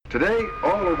Today,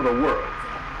 all over the world,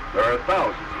 there are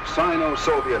thousands of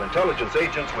Sino-Soviet intelligence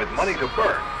agents with money to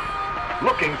burn,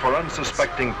 looking for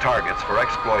unsuspecting targets for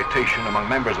exploitation among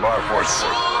members of our forces.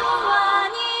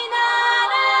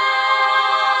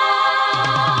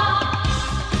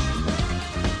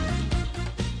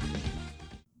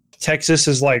 Texas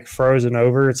is like frozen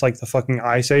over. It's like the fucking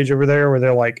ice age over there where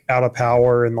they're like out of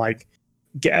power and like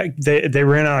they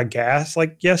ran out of gas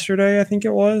like yesterday, I think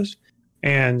it was.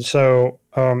 And so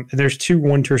there's two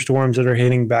winter storms that are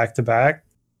hitting back to back.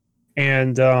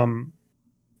 And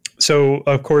so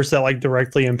of course that like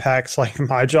directly impacts like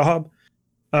my job.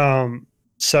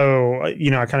 So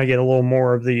I kind of get a little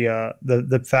more of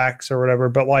the facts or whatever,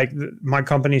 but like my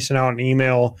company sent out an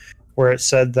email where it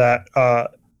said that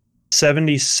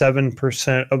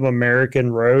 77% of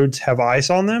American roads have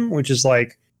ice on them, which is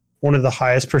like one of the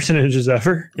highest percentages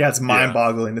ever. Yeah, it's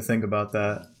mind-boggling to think about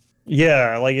that.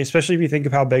 Yeah, like especially if you think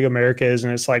of how big America is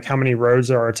and it's like how many roads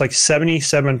there are. It's like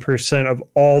 77% of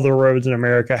all the roads in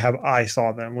America have ice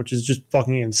on them, which is just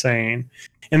fucking insane.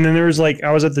 And then there was like,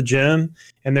 I was at the gym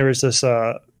and there was this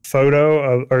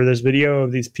photo or this video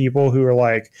of these people who were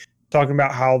like talking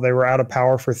about how they were out of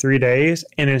power for 3 days.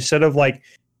 And instead of like,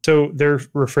 so their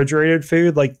refrigerated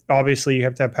food, like obviously you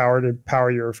have to have power to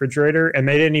power your refrigerator, and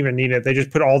they didn't even need it. They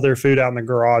just put all their food out in the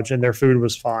garage and their food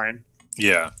was fine.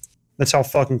 Yeah. That's how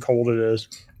fucking cold it is.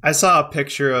 I saw a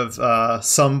picture of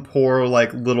some poor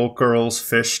like little girl's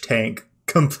fish tank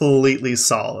completely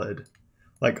solid.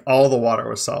 Like all the water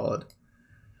was solid.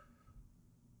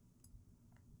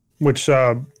 Which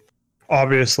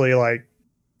obviously like,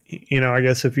 I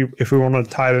guess if we want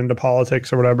to tie it into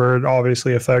politics or whatever, it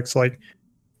obviously affects like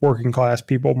working class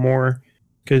people more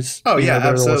because they're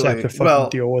absolutely the ones that have to fucking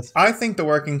deal with. I think the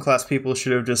working class people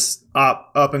should have just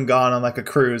up and gone on like a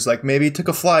cruise, like maybe took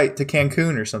a flight to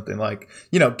Cancun or something, like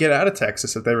get out of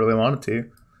Texas if they really wanted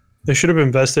to. They should have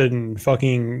invested in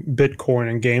fucking Bitcoin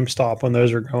and GameStop when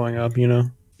those are going up.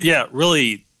 Yeah,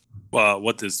 really.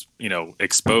 What this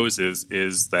exposes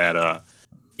is that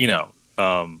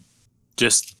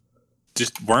just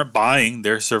weren't buying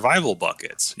their survival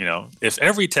buckets. If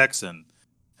every Texan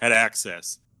had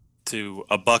access to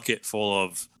a bucket full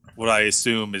of what I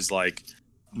assume is like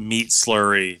meat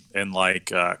slurry and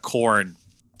like corn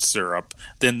syrup,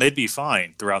 then they'd be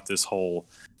fine throughout this whole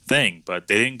thing. But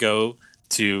they didn't go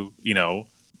to,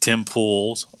 Tim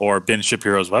Pool's or Ben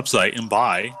Shapiro's website and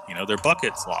buy, their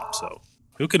bucket slop. So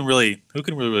who can really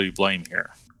blame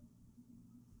here?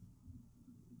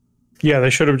 Yeah, they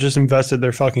should have just invested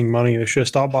their fucking money. They should have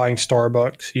stopped buying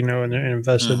Starbucks, and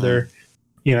invested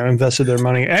invested their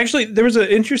money. Actually, there was an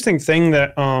interesting thing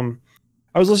that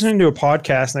I was listening to a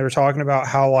podcast and they were talking about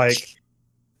how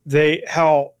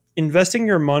how investing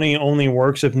your money only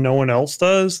works if no one else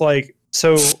does. Like,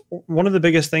 so one of the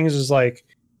biggest things is like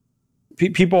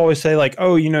people always say like,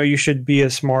 oh, you should be a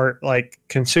smart like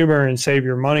consumer and save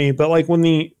your money. But like when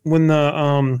hit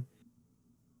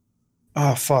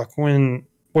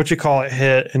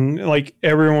and like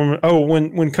everyone,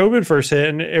 when COVID first hit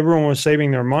and everyone was saving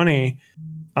their money,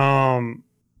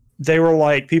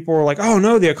 people were like, oh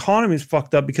no, the economy's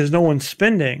fucked up because no one's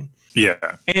spending.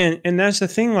 Yeah. And that's the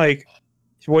thing, like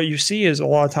what you see is a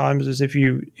lot of times is if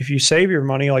you save your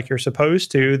money like you're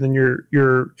supposed to, then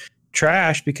you're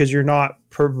trash because you're not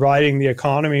providing the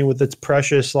economy with its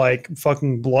precious like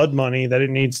fucking blood money that it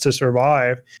needs to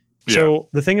survive. Yeah. So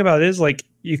the thing about it is like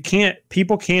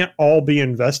people can't all be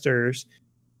investors.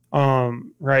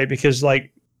 Right? Because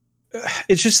like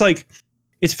it's just like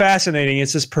it's fascinating.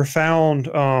 It's this profound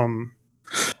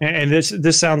and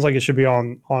this sounds like it should be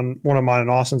on one of mine and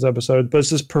Austin's episodes, but it's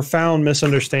this profound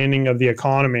misunderstanding of the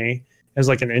economy as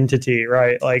like an entity,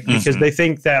 right? Like because they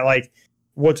think that like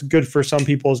what's good for some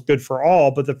people is good for all,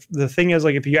 but the thing is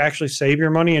like if you actually save your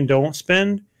money and don't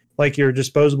spend like your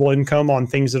disposable income on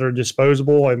things that are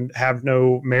disposable and have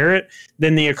no merit,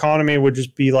 then the economy would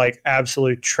just be like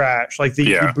absolute trash. Like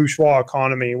the bourgeois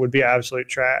economy would be absolute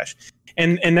trash.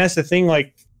 And that's the thing,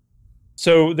 like,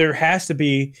 so there has to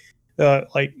be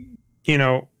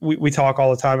we talk all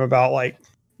the time about like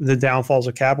the downfalls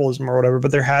of capitalism or whatever,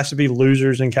 but there has to be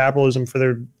losers in capitalism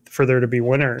for there to be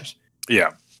winners.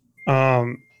 Yeah.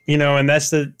 And that's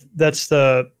the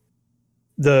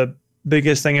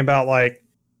biggest thing about like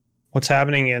what's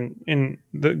happening in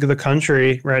the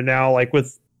country right now, like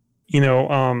with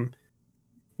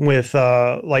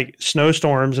like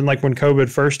snowstorms and like when COVID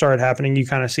first started happening, you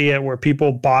kind of see it where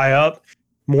people buy up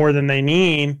more than they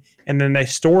need and then they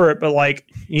store it. But like,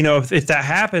 if that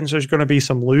happens, there's going to be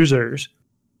some losers.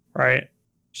 Right.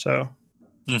 So.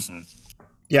 Mm-hmm.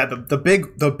 Yeah.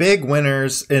 The big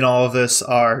winners in all of this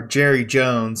are Jerry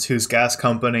Jones, whose gas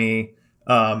company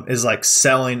is like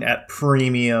selling at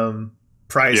premium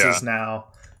prices now.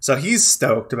 So he's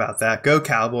stoked about that. Go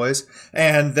Cowboys.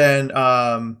 And then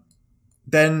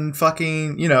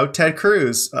fucking, you know, Ted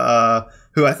Cruz,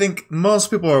 who I think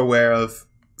most people are aware of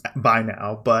by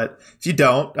now. But if you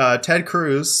don't, Ted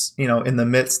Cruz, you know, in the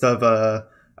midst of a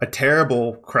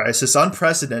terrible crisis,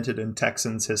 unprecedented in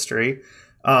Texans history,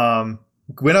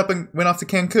 went off to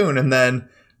Cancun, and then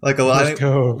like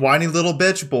a whiny little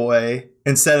bitch boy,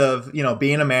 instead of, you know,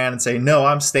 being a man and saying, no,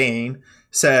 I'm staying,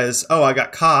 says, oh, I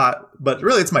got caught, but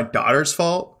really it's my daughter's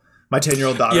fault, my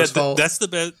 10-year-old daughter's fault. That's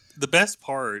the best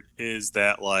part is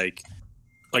that like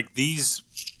these,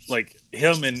 like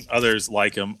him and others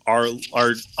like him are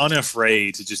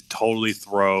unafraid to just totally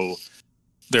throw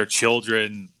their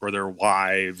children or their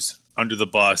wives under the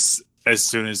bus as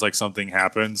soon as like something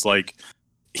happens. Like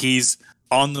he's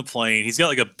on the plane, he's got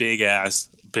like a big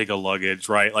of luggage,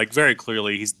 right? Like very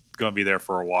clearly he's going to be there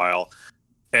for a while,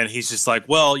 and he's just like,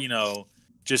 well, you know,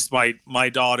 just my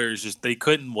daughters, just they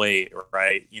couldn't wait,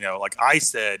 right? You know, like I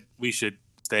said we should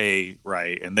stay,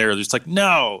 right? And they're just like,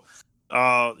 no,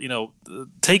 you know,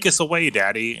 take us away,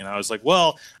 daddy. And I was like,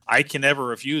 well, I can never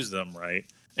refuse them, right?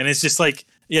 And it's just like,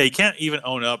 yeah, you can't even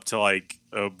own up to like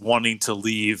wanting to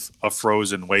leave a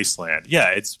frozen wasteland. Yeah,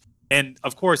 it's, and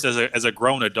of course as a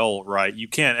grown adult, right, you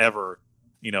can't ever,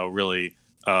 you know, really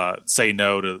say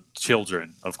no to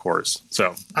children, of course.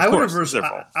 So I would have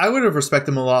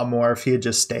respected him a lot more if he had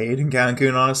just stayed in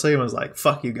Cancun, honestly, and was like,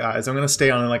 fuck you guys, I'm gonna stay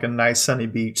on like a nice sunny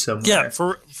beach somewhere. Yeah,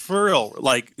 for real.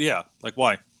 Like, yeah, like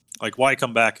why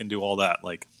come back and do all that?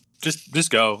 Like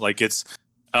just go. Like it's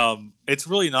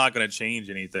really not gonna change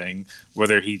anything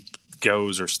whether he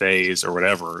goes or stays or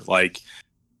whatever. Like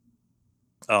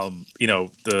you know,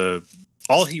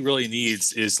 all he really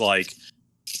needs is like,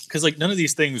 because like none of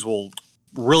these things will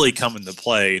really come into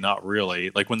play, not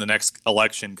really, like when the next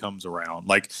election comes around.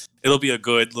 Like it'll be a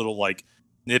good little like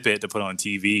snippet to put on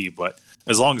TV, but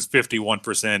as long as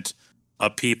 51%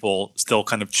 of people still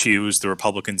kind of choose the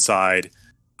Republican side,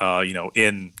 you know,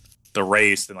 in the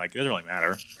race, then like it doesn't really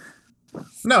matter.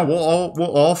 No,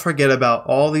 we'll all forget about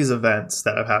all these events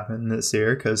that have happened this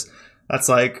year, because that's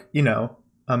like, you know,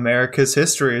 America's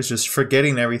history is just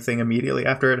forgetting everything immediately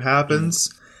after it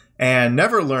happens. And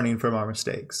never learning from our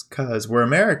mistakes, because we're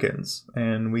Americans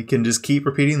and we can just keep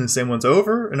repeating the same ones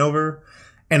over and over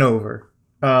and over.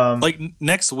 Like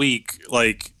next week,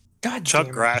 like Chuck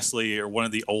Grassley or one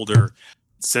of the older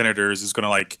senators is going to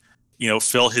like, you know,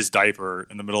 fill his diaper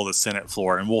in the middle of the Senate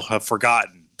floor, and we'll have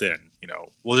forgotten then. You know,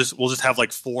 we'll just have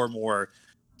like 4 more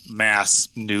mass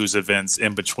news events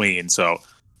in between, so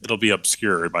it'll be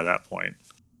obscured by that point.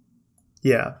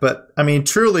 Yeah, but I mean,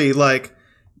 truly, like.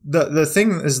 The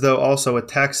thing is, though, also with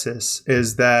Texas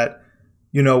is that,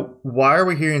 you know, why are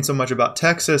we hearing so much about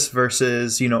Texas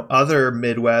versus, you know, other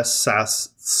Midwest /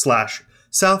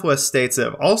 Southwest states that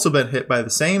have also been hit by the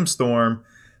same storm,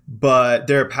 but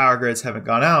their power grids haven't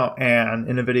gone out? And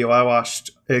in a video I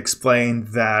watched, it explained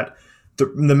that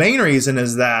the main reason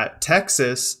is that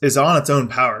Texas is on its own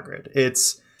power grid.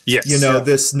 It's, you know,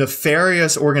 this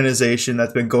nefarious organization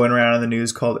that's been going around in the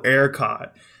news called ERCOT.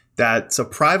 That's a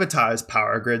privatized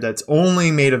power grid that's only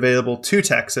made available to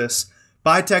Texas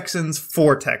by Texans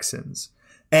for Texans.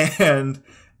 And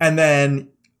then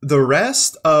the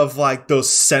rest of like those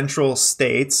central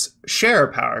states share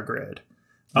a power grid.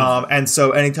 And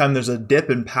so anytime there's a dip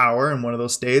in power in one of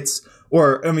those states,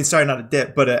 or I mean, sorry, not a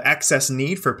dip, but an excess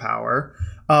need for power,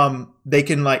 they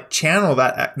can like channel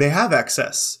that. They have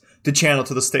access to channel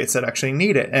to the states that actually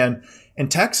need it. And in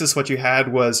Texas, what you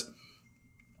had was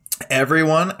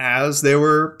everyone, as they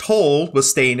were told, was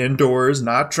staying indoors,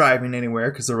 not driving anywhere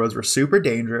because the roads were super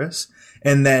dangerous.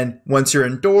 And then once you're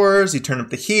indoors, you turn up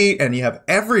the heat, and you have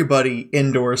everybody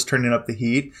indoors turning up the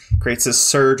heat. Creates this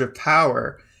surge of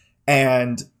power,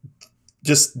 and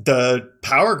just the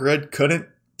power grid couldn't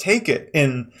take it.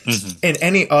 In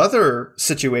any other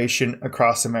situation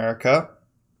across America,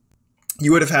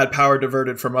 you would have had power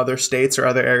diverted from other states or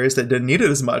other areas that didn't need it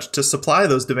as much to supply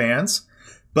those demands.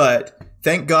 But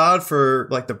thank God for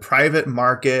like the private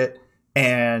market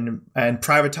and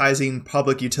privatizing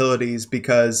public utilities,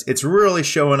 because it's really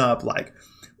showing up like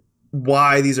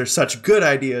why these are such good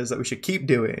ideas that we should keep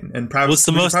doing and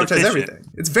privatize everything.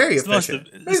 It's very efficient.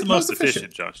 It's the most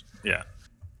efficient, Josh. Yeah,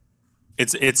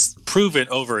 it's proven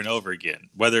over and over again.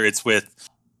 Whether it's with,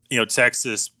 you know,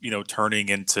 Texas, you know, turning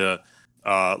into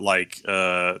I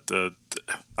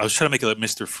was trying to make a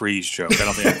Mr. Freeze joke. I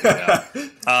don't think I can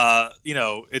do that. You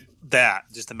know,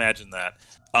 just imagine that.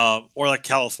 Or like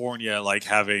California, like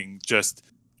having just,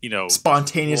 you know,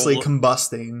 spontaneously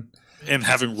combusting. and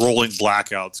having rolling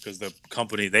blackouts because the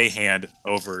company they hand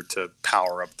over to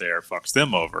power up there fucks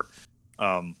them over.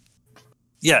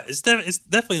 Yeah, it's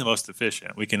definitely the most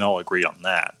efficient. We can all agree on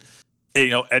that.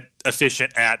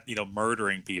 Efficient at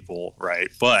murdering people, right?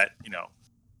 But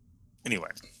anyway.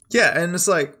 Yeah, and it's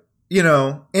like,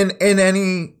 in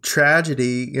any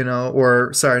tragedy,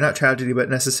 or sorry, not tragedy, but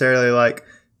necessarily like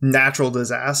natural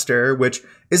disaster, which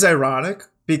is ironic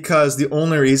because the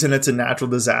only reason it's a natural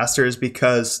disaster is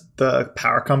because the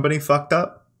power company fucked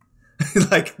up.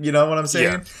 Like, you know what I'm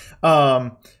saying? Yeah.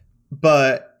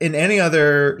 But in any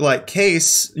other like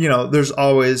case, there's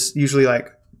always usually like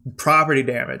property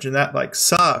damage, and that like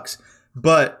sucks.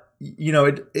 But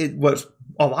it what's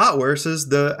a lot worse is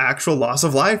the actual loss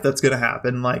of life that's going to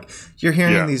happen. Like, you're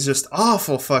hearing these just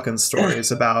awful fucking stories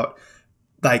about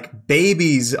like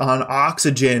babies on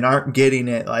oxygen aren't getting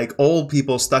it, like old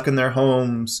people stuck in their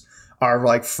homes are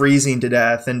like freezing to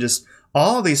death, and just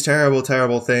all these terrible,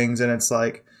 terrible things. And it's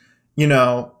like,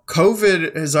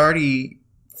 COVID has already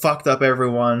fucked up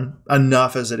everyone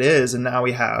enough as it is, and now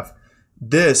we have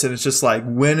this, and it's just like,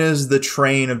 when is the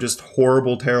train of just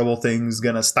horrible, terrible things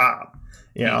gonna stop?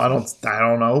 I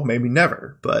don't know, maybe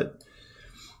never. But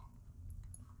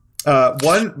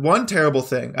one terrible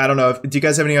thing, I don't know, do you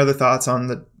guys have any other thoughts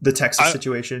on the Texas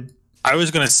situation? I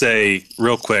was gonna say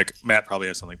real quick, Matt probably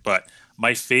has something, but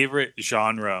my favorite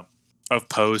genre of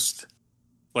post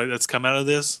that's come out of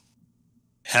this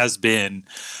has been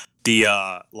the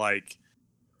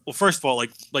well, first of all,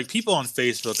 like people on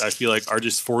Facebook, I feel like are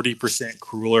just 40%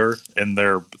 crueler in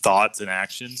their thoughts and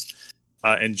actions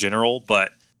in general.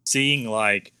 But seeing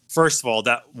like, first of all,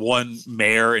 that one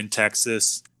mayor in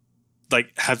Texas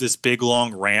like have this big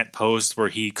long rant post where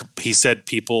he said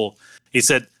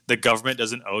the government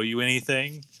doesn't owe you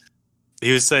anything.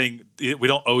 He was saying we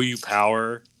don't owe you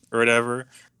power or whatever.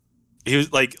 He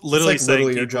was like literally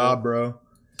saying your job, bro.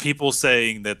 People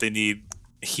saying that they need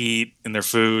heat and their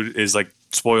food is like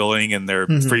spoiling and they're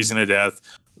freezing to death.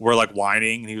 We're like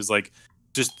whining. He was like,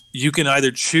 just, you can either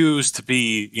choose to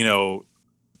be,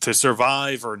 to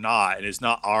survive or not. And it's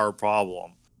not our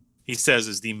problem. He says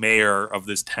as the mayor of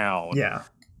this town. Yeah.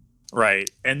 Right.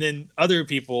 And then other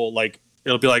people, like,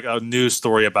 it'll be like a news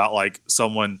story about like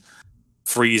someone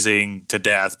freezing to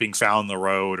death, being found on the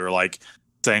road, or like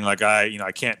saying like,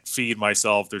 I can't feed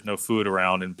myself. There's no food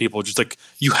around. And people just like,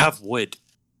 you have wood.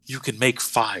 You can make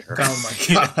fire. Oh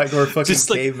my god, like we're fucking just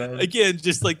cavemen. Like, again,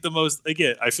 just like the most.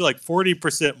 Again, I feel like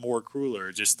 40% more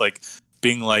crueler. Just like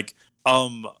being like,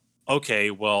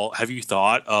 okay, well, have you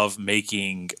thought of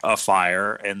making a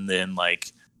fire? And then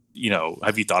like,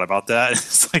 have you thought about that?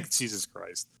 It's like, Jesus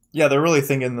Christ. Yeah, they're really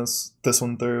thinking this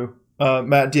one through.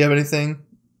 Matt, do you have anything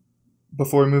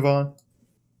before we move on?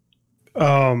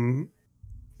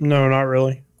 No, not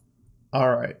really.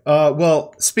 All right.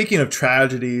 Well, speaking of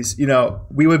tragedies,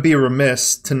 we would be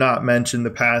remiss to not mention the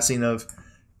passing of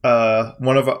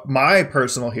one of my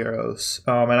personal heroes,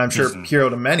 and I'm sure hero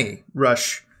to many,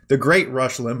 the great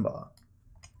Rush Limbaugh.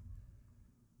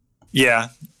 Yeah,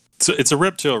 so it's a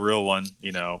rip to a real one.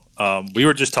 We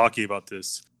were just talking about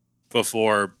this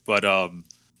before, but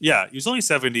yeah, he was only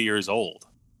 70 years old,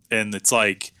 and it's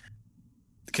like,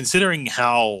 considering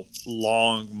how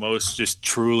long most just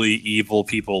truly evil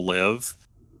people live,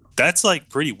 that's like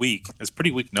pretty weak. That's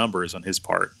pretty weak numbers on his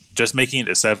part. Just making it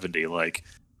to 70, like,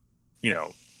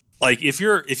 like if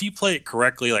you play it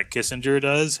correctly, like Kissinger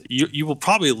does, you will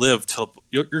probably live till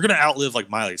you're going to outlive like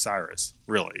Miley Cyrus.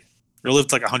 Really, you'll live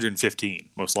to like 115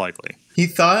 most likely. He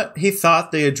thought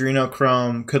the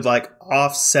adrenochrome could like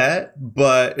offset,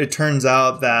 but it turns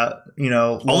out that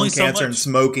lung cancer and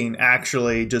smoking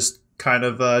actually just kind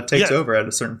of takes over at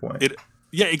a certain point.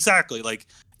 Yeah, exactly. Like,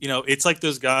 it's like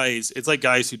those guys. It's like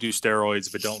guys who do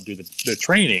steroids but don't do the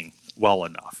training well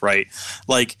enough, right?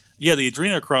 Like, yeah, the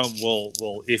adrenochrome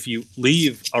will if you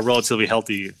leave a relatively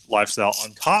healthy lifestyle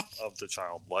on top of the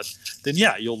child blood, then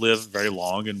yeah, you'll live very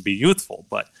long and be youthful.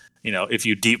 But if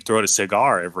you deep throat a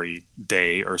cigar every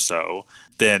day or so,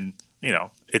 then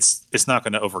it's not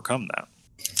going to overcome that.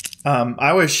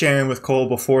 I was sharing with Cole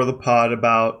before the pod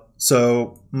about.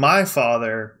 So my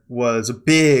father was a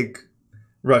big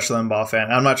Rush Limbaugh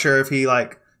fan. I'm not sure if he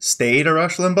like stayed a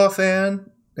Rush Limbaugh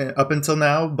fan up until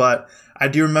now, but I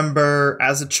do remember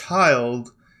as a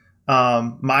child,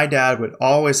 my dad would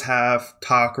always have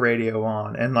talk radio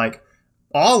on, and like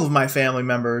all of my family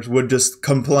members would just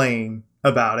complain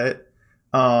about it.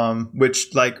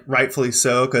 Which like rightfully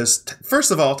so, because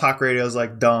first of all, talk radio is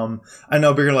like dumb. I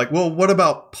know, but you're like, well, what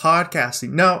about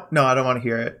podcasting? No, I don't want to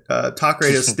hear it. Talk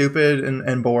radio is stupid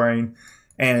and boring,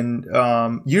 and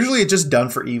usually it's just done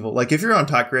for evil. Like if you're on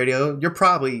talk radio, you're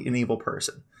probably an evil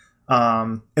person.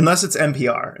 Unless it's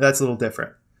NPR, that's a little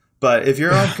different. But if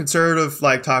you're on conservative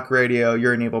like talk radio,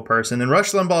 you're an evil person. And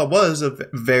Rush Limbaugh was a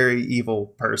very evil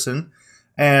person.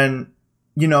 And,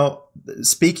 you know,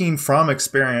 speaking from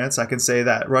experience, I can say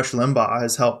that Rush Limbaugh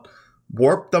has helped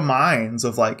warp the minds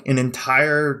of like an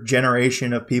entire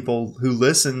generation of people who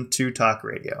listen to talk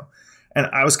radio. And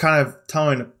I was kind of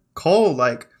telling Cole,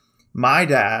 like, my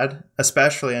dad,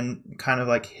 especially, and kind of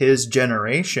like his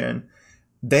generation,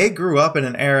 they grew up in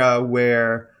an era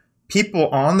where people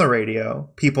on the radio,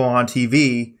 people on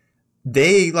TV,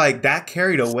 they like that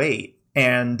carried a weight.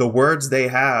 And the words they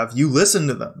have, you listen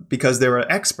to them because they were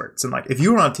experts. And like, if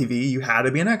you were on TV, you had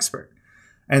to be an expert.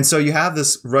 And so you have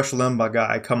this Rush Limbaugh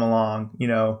guy come along, you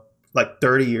know, like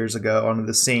 30 years ago onto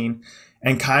the scene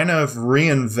and kind of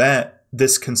reinvent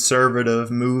this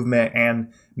conservative movement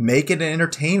and make it an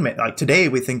entertainment. Like today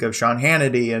we think of Sean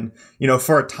Hannity, and, you know,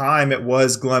 for a time it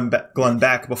was Glenn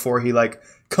Beck before he like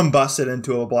combusted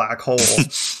into a black hole.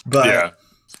 But, Yeah.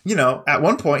 you know, at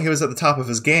one point he was at the top of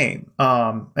his game.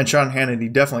 And Sean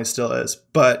Hannity definitely still is.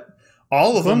 But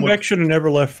all of Glenn them Beck should have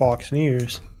never left Fox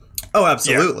News. Oh,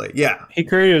 absolutely. Yeah. He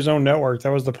created his own network. That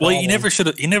was the problem. Well, he never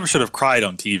should have cried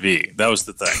on TV. That was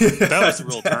the thing. That was the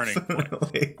real turning point.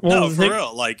 Definitely. Well, No, the for thing-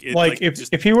 real. Like,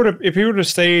 if he would have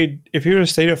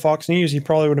stayed at Fox News, he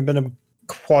probably would have been a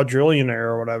quadrillionaire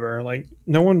or whatever. Like,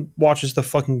 no one watches the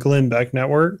fucking Glenn Beck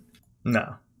network.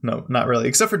 No, not really.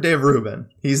 Except for Dave Rubin.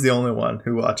 He's the only one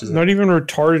who watches it. Not even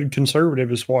retarded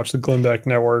conservatives watch the Glenn Beck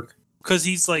network. because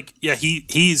he's like, yeah,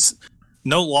 he's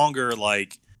no longer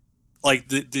like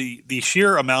the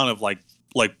sheer amount of like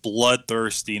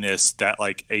bloodthirstiness that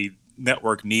like a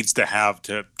network needs to have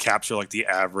to capture like the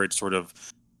average sort of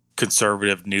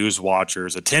conservative news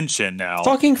watcher's attention now.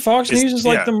 Fucking Fox News is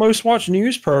like the most watched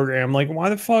news program. Like, why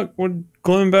the fuck would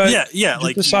Glenn Beck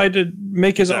like decide to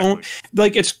make his own?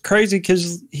 Like, it's crazy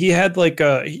because he had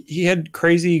he had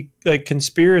crazy like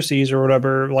conspiracies or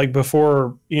whatever, like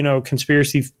before, you know,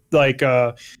 conspiracy, like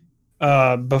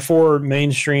before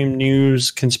mainstream news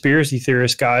conspiracy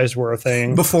theorist guys were a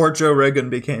thing. Before Joe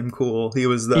Rogan became cool, he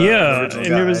was the original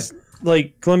guy. It was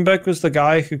like Glenn Beck was the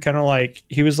guy who kind of like,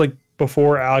 he was like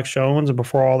before Alex Jones and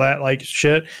before all that like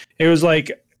shit. It was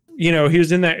like, you know, he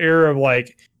was in that era of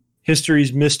like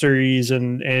history's mysteries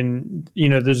and you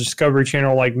know, the Discovery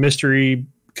Channel like mystery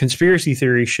conspiracy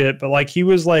theory shit. But like he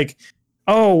was like,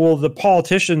 oh well, the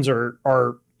politicians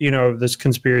are you know, this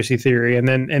conspiracy theory, and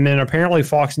then apparently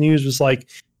Fox News was like,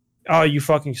 oh, you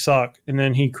fucking suck, and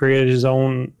then he created his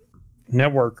own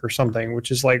network or something,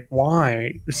 which is like,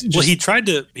 why? Well, he tried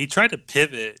to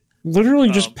pivot.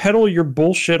 Literally just peddle your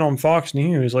bullshit on Fox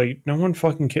News. Like, no one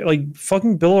fucking cares. Like,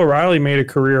 fucking Bill O'Reilly made a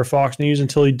career of Fox News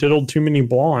until he diddled too many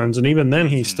blondes, and even then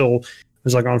he still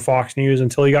was like on Fox News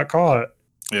until he got caught.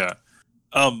 Yeah.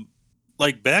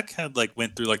 Like Beck had like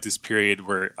went through like this period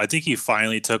where I think he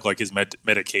finally took like his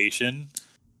medication,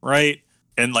 right?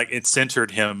 And like it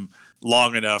centered him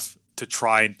long enough to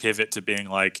try and pivot to being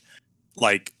like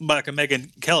a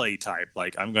Megyn Kelly type.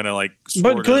 Like, I'm gonna like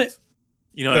sort of,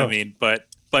 you know what I mean? But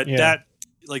yeah. That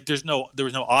like there was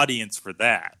no audience for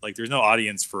that. Like there's no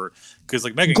audience for, because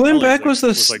like Megyn Glenn Kelly Beck was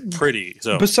like pretty.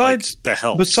 So besides like, that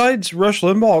helps. Besides Rush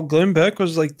Limbaugh, Glenn Beck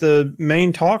was like the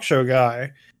main talk show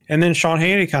guy. And then Sean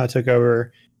Hannity kind of took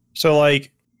over. So,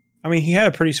 like, I mean, he had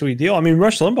a pretty sweet deal. I mean,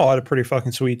 Rush Limbaugh had a pretty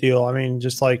fucking sweet deal. I mean,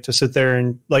 just like to sit there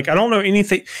and, like, I don't know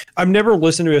anything. I've never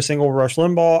listened to a single Rush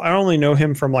Limbaugh. I only know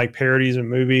him from, like, parodies and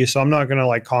movies. So I'm not going to,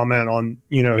 like, comment on,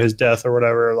 you know, his death or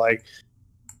whatever. Like,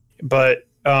 but,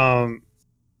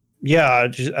 yeah,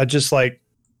 I just, like,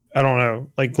 I don't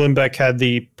know. Like, Glenn Beck had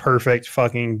the perfect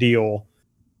fucking deal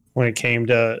when it came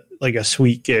to, like, a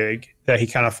sweet gig that he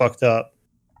kind of fucked up,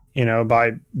 you know,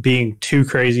 by being too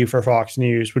crazy for Fox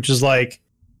News, which is like,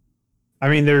 I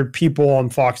mean, there are people on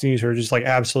Fox News who are just like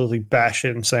absolutely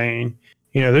batshit insane.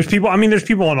 You know, there's people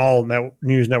on all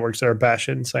news networks that are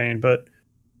batshit insane, but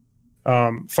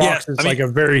Fox is like a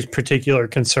very particular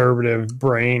conservative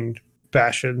brained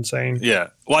batshit insane. Yeah.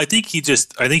 Well, I think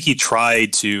he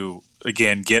tried to,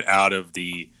 again, get out of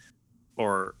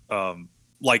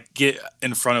like get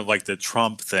in front of like the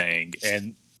Trump thing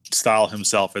and style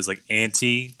himself as like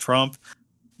anti-Trump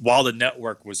while the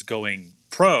network was going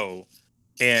pro.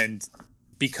 And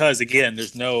because again, there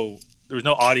was no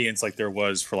audience like there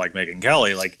was for like Megyn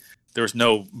Kelly. Like there was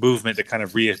no movement to kind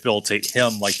of rehabilitate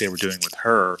him like they were doing with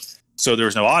her. So there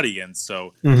was no audience.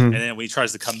 So and then when he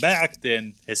tries to come back,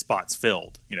 then his spot's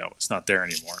filled. You know, it's not there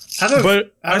anymore.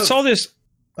 I saw this.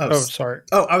 Oh, sorry.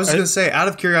 Oh, I was going to say, out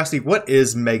of curiosity, what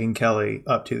is Megyn Kelly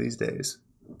up to these days?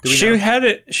 She had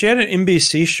an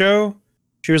NBC show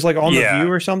She was like on Yeah. The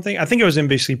View or something. I think it was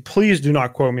NBC. Please do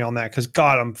not quote me on that because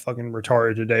God, I'm fucking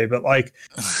retarded today. But like,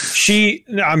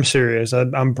 I'm serious.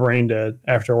 I'm brain dead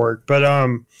after work. But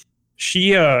she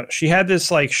had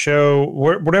this like show,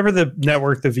 whatever the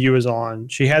network The View is on.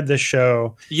 She had this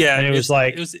show. Yeah, and it was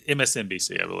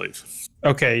MSNBC, I believe.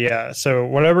 Okay, yeah. So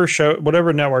whatever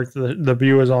network the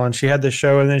View was on, she had this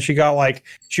show, and then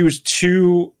she was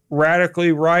too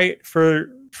radically right for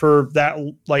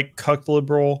that like cuck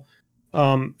liberal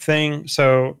thing.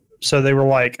 So they were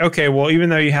like, okay, well, even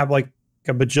though you have like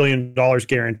 $1 bajillion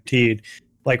guaranteed,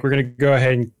 like we're gonna go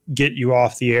ahead and get you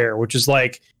off the air, which is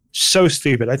like so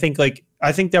stupid. I think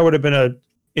that would have been a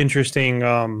interesting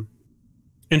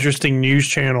news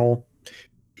channel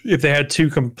if they had two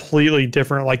completely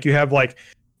different, like you have like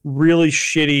really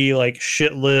shitty, like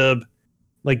shit lib,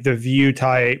 like The View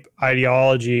type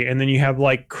ideology, and then you have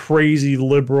like crazy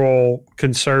liberal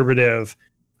conservative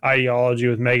ideology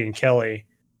with Megyn Kelly.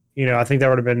 I think that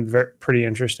would have been pretty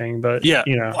interesting. But yeah,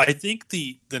 I think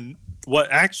the what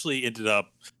actually ended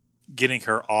up getting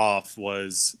her off.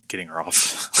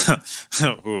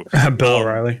 Ooh. Bill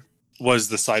O'Reilly was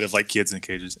the sight of like kids in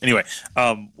cages. Anyway,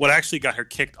 what actually got her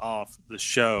kicked off the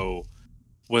show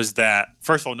was that,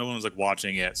 first of all, no one was like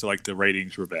watching it, so like the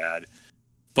ratings were bad.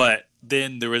 But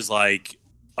then there was like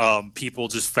people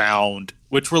just found,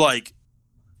 which were like,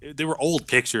 they were old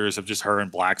pictures of just her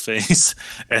in blackface,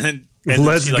 and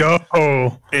let's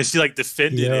go. And she like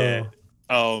defended it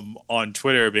on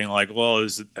Twitter, being like, "Well, it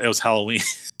was Halloween,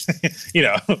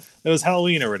 it was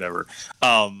Halloween or whatever."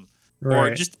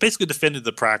 Or just basically defended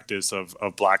the practice of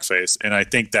blackface. And I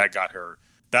think that got her.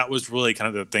 That was really kind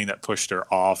of the thing that pushed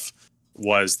her off,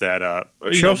 was that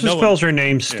she also spells her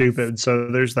name stupid. So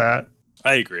there's that.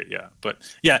 I agree. Yeah. But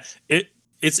yeah,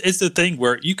 it's the thing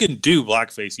where you can do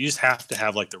blackface. You just have to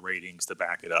have like the ratings to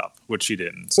back it up, which she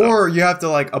didn't. So. Or you have to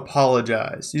like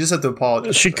apologize. You just have to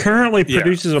apologize. She currently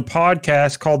produces a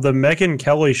podcast called The Megyn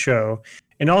Kelly Show.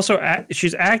 And also,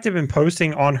 she's active in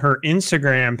posting on her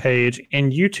Instagram page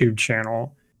and YouTube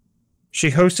channel.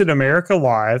 She hosted America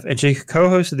Live, and she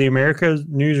co-hosted the America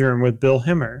Newsroom with Bill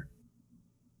Hemmer.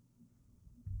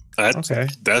 That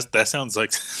sounds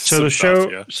like so. The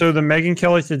show, so the Megyn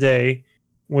Kelly Today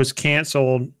was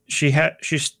canceled. She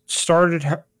started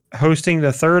hosting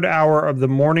the third hour of the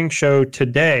morning show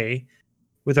today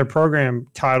with a program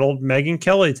titled Megyn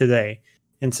Kelly Today.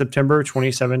 In September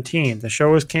 2017. The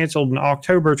show was canceled in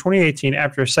October 2018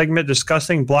 after a segment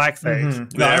discussing blackface.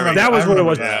 Mm-hmm. That was what it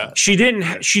was. That. She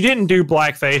didn't do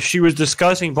blackface. She was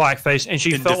discussing blackface, and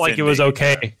she felt like it was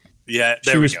okay. Yeah,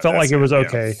 felt like it was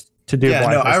okay to do blackface.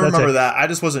 No, I remember that. I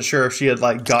just wasn't sure if she had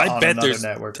like got on another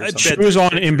network or something. She was on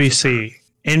NBC.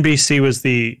 NBC was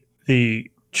the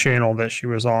channel that she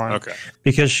was on. Okay.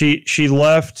 Because she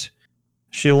left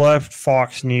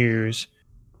Fox News.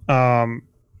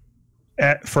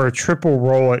 For a triple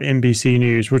role at NBC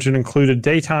News, which included a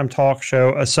daytime talk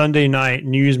show, a Sunday night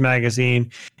news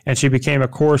magazine, and she became a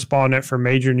correspondent for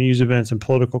major news events and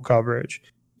political coverage.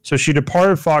 So she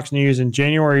departed Fox News in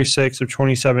January 6th of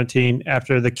 2017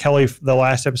 after the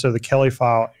last episode of the Kelly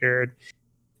File aired.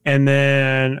 And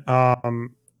then,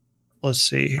 let's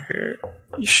see here.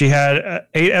 She had an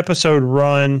 8-episode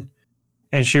run,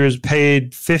 and she was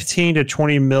paid $15 to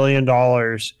 $20 million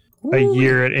a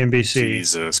year at NBC.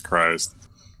 Jesus Christ.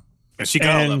 And she got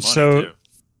all that money too.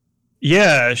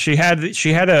 Yeah, she had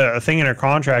a thing in her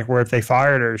contract where if they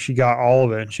fired her, she got all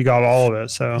of it.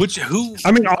 So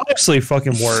honestly,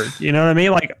 fucking word. You know what I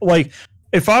mean? Like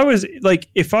if I was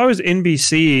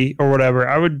NBC or whatever,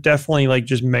 I would definitely like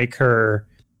just make her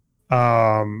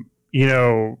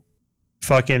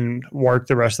fucking work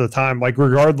the rest of the time, like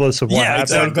regardless of what happened.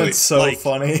 Exactly. That's so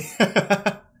funny.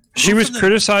 She was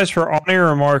criticized for on-air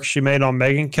remarks she made on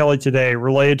Megyn Kelly Today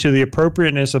related to the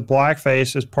appropriateness of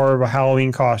blackface as part of a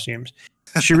Halloween costumes.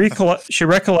 She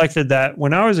recollected that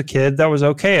when I was a kid, that was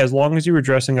okay as long as you were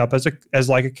dressing up as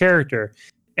like a character,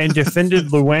 and defended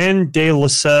Luann de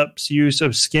Lesseps' use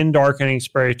of skin darkening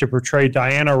spray to portray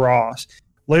Diana Ross.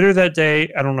 Later that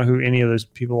day, I don't know who any of those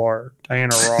people are.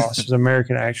 Diana Ross is an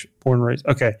American actress, born and raised.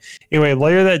 Okay. Anyway,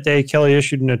 later that day, Kelly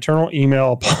issued an internal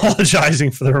email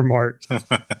apologizing for the remarks.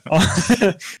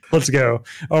 Let's go.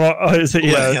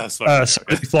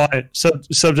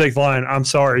 Subject line. I'm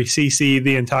sorry. CC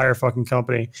the entire fucking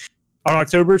company. On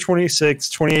October 26,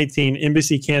 2018,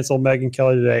 NBC canceled Megyn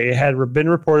Kelly Today. It had been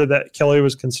reported that Kelly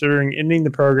was considering ending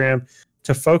the program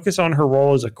to focus on her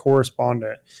role as a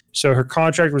correspondent. So her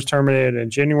contract was terminated in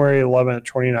January 11th,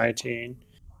 2019.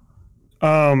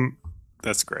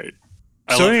 That's great.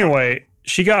 Anyway,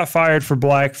 she got fired for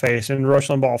blackface, and Rush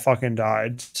Limbaugh fucking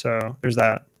died. So there's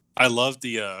that. I love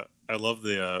the I love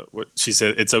the what she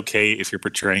said. It's okay if you're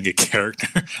portraying a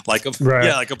character like a Right.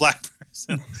 yeah, like a black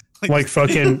person, like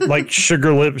fucking like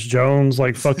Sugar Lips Jones,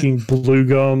 like fucking Blue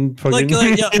Gum, fucking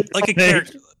like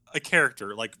a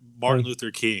character like Martin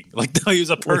Luther King. Like no, he was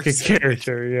a like a person.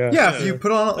 character. Yeah. Yeah, if you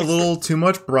put on a little too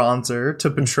much bronzer to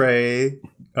portray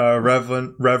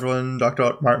Reverend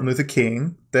Dr. Martin Luther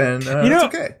King, then it's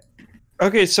okay.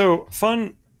 Okay, so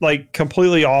fun, like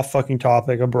completely off fucking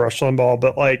topic of Rush Limbaugh,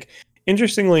 but like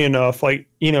interestingly enough, like,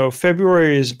 you know,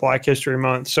 February is Black History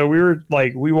Month. So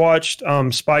we watched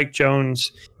Spike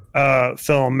Jonze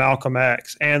film Malcolm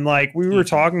X, and like we were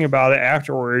talking about it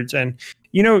afterwards, and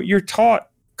you know, you're taught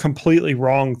completely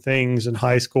wrong things in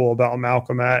high school about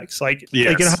Malcolm X. Like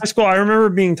in high school, I remember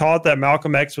being taught that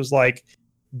Malcolm X was like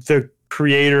the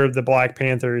creator of the Black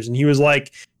Panthers, and he was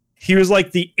like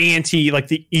the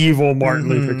the evil Martin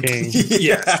Luther King.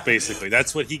 Yes, basically.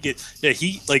 That's what he gets. Yeah,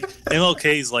 he like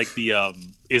MLK is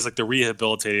like the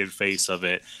rehabilitated face of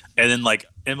it. And then like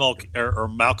MLK or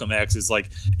Malcolm X is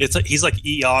like he's like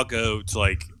Iago to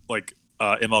like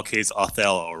MLK's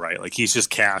Othello, right? Like he's just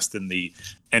cast in the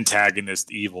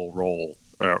antagonist evil role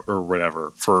or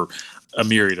whatever for a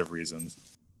myriad of reasons.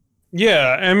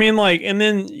 Yeah, I mean, like, and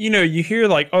then, you know, you hear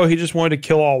like, oh, he just wanted to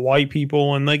kill all white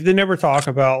people, and like they never talk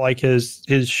about like his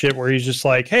shit where he's just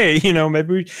like, hey, you know,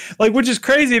 maybe which is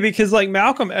crazy because like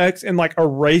Malcolm X and like a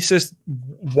racist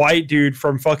white dude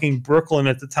from fucking Brooklyn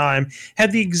at the time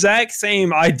had the exact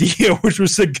same idea, which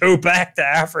was to go back to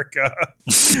Africa.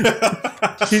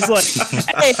 He's like,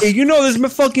 hey, you know,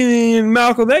 this fucking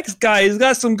Malcolm X guy, he's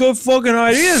got some good fucking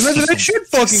ideas. Maybe they should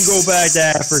fucking go back to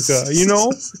Africa, you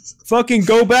know? Fucking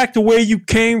go back to where you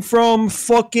came from.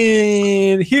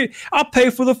 Fucking here, I'll pay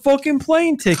for the fucking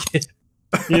plane ticket.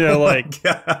 You know, like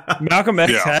Malcolm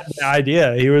X had the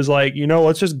idea. He was like, you know,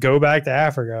 let's just go back to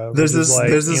Africa. There's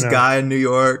this guy in New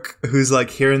York who's like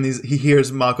he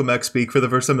hears Malcolm X speak for the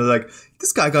first time. They're like,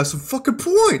 this guy got some fucking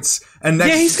points. And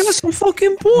he's got some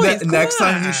fucking points. Next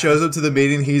time he shows up to the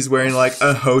meeting, he's wearing like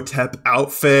a Hotep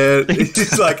outfit.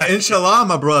 He's like, Inshallah,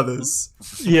 my brothers.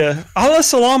 Yeah. Allah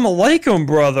salam alaikum,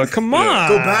 brother. Come on.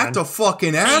 Go back to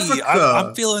fucking Africa. Hey,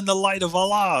 I'm feeling the light of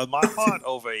Allah in my heart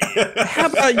over here. How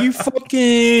about you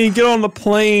fucking get on the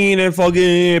plane and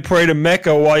fucking pray to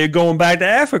Mecca while you're going back to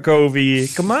Africa over here?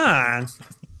 Come on.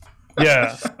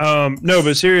 Yeah. No,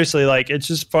 but seriously, like, it's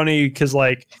just funny because,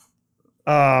 like,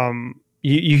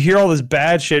 you hear all this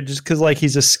bad shit just because, like,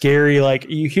 he's a scary, like,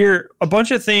 you hear a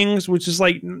bunch of things, which is,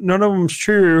 like, none of them's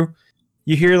true.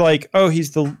 You hear like, oh,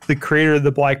 he's the creator of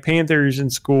the Black Panthers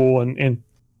in school, and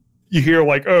you hear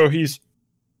like, oh, he's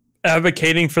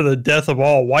advocating for the death of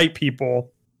all white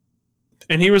people.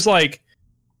 And he was like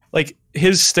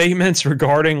his statements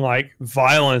regarding like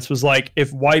violence was like,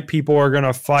 if white people are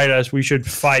gonna fight us, we should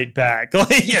fight back.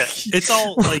 Like, yeah, it's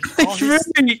all like all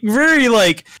very, very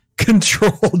like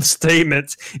controlled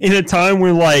statements in a time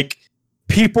when like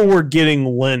people were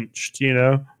getting lynched, you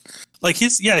know? Like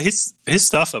his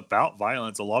stuff about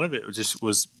violence, a lot of it just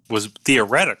was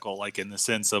theoretical, like in the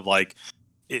sense of like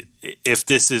if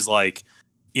this is like,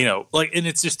 you know, like, and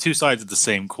it's just two sides of the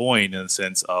same coin in the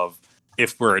sense of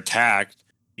if we're attacked,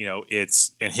 you know,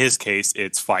 it's in his case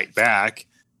it's fight back,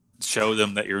 show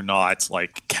them that you're not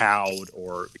like cowed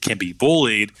or can be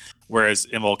bullied, whereas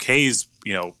MLK's,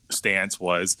 you know, stance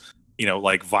was, you know,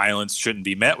 like violence shouldn't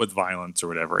be met with violence or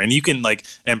whatever. And you can like,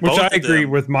 and which both I agree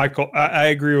with Michael. I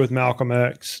agree with Malcolm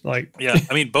X. Like, yeah,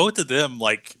 I mean, both of them,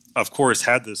 like, of course,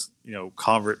 had this, you know,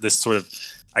 this sort of,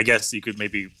 I guess you could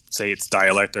maybe say it's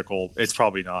dialectical. It's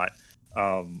probably not.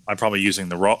 I'm probably using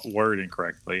the word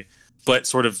incorrectly, but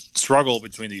sort of struggle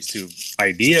between these two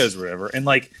ideas or whatever. And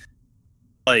like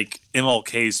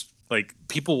MLK's, like,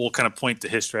 people will kind of point to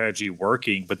his strategy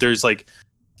working, but there's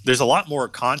a lot more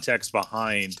context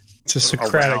behind. It's a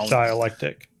Socratic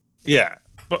dialectic. Yeah,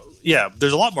 but yeah,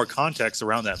 there's a lot more context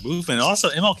around that movement.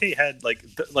 Also, MLK had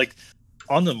like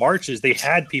on the marches, they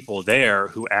had people there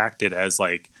who acted as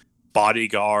like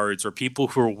bodyguards or people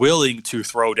who were willing to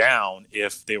throw down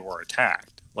if they were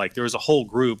attacked. Like there was a whole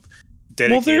group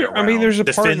dedicated. Well, there's a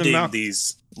part in defending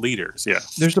these leaders. Yeah,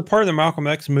 there's the part of the Malcolm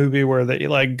X movie where they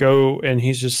like go and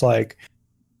he's just like,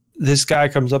 this guy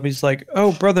comes up, he's like,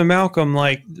 oh, brother Malcolm,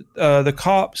 like the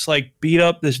cops like beat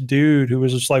up this dude who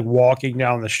was just like walking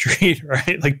down the street,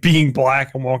 right? Like being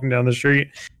black and walking down the street.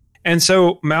 And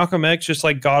so Malcolm X just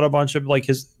like got a bunch of like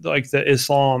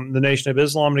the Nation of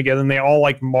Islam together, and they all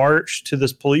like marched to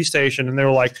this police station, and they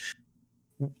were like,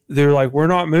 we're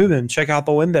not moving, check out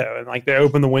the window. And like they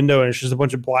open the window and it's just a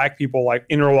bunch of black people like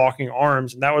interlocking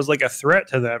arms, and that was like a threat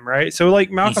to them, right? So like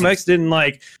Malcolm X didn't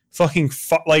like fucking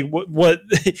like what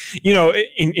you know,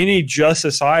 in any just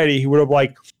society he would have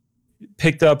like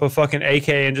picked up a fucking AK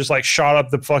and just like shot up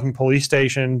the fucking police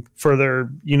station for their,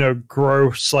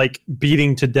 gross, like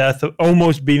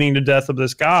almost beating to death of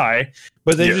this guy.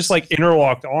 But they just like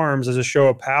interlocked arms as a show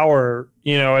of power,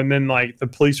 and then like the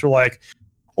police were like,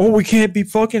 oh, we can't be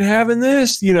fucking having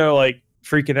this, like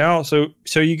freaking out.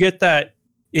 So you get that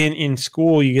in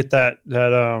school, you get that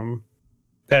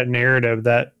narrative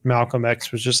that Malcolm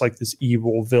X was just like this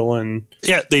evil villain.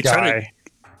 Yeah, they guy.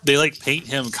 They like paint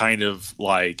him kind of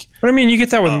like. But I mean, you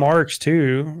get that with Marx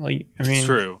too. Like, I mean, it's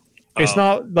true. It's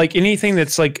not like anything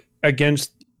that's like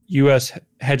against U.S.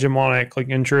 hegemonic like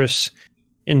interests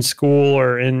in school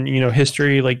or in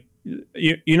history. Like,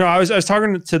 I was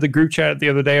talking to the group chat the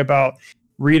other day about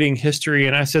reading history,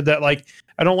 and I said that like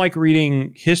I don't like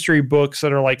reading history books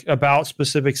that are like about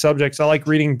specific subjects. I like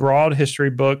reading broad history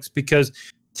books because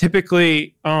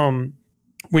typically,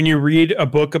 when you read a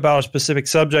book about a specific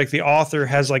subject, the author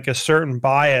has like a certain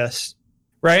bias,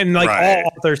 right? And like all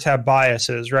authors have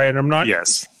biases, right? And I'm not,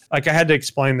 like I had to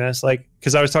explain this, like,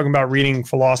 because I was talking about reading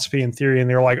philosophy and theory, and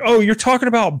they were like, "Oh, you're talking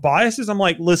about biases?" I'm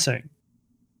like, listen,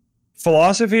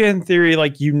 philosophy and theory,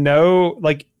 like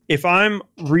like if I'm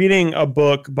reading a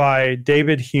book by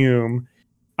David Hume,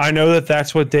 I know that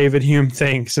that's what David Hume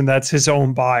thinks, and that's his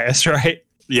own bias, right?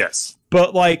 Yes.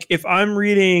 But like if I'm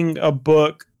reading a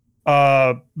book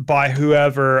by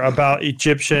whoever about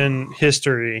Egyptian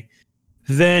history,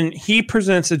 then he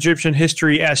presents Egyptian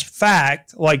history as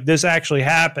fact, like this actually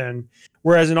happened.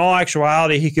 Whereas in all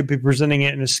actuality, he could be presenting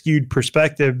it in a skewed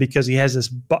perspective because he has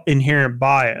this inherent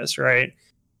bias, right?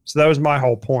 So that was my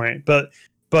whole point. But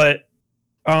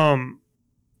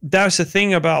that's the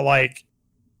thing about like,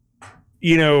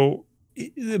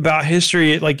 about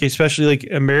history, like especially like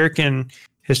American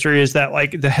history, is that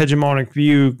like the hegemonic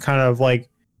view kind of like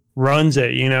runs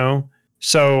it,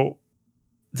 so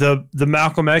the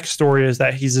Malcolm X story is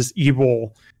that he's this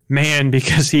evil man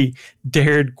because he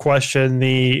dared question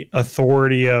the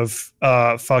authority of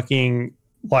fucking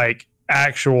like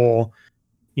actual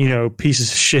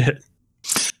pieces of shit.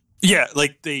 Yeah,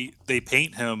 like they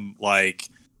paint him like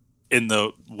in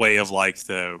the way of like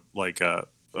the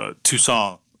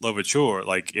Toussaint Louverture,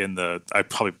 like in I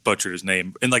probably butchered his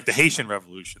name, in like the Haitian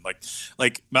Revolution,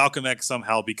 like Malcolm X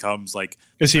somehow becomes like.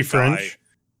 Is he French? Guy.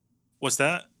 What's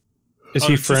that? Is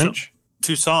he French?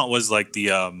 Toussaint was like the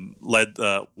led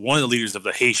one of the leaders of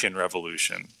the Haitian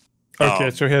Revolution. Okay,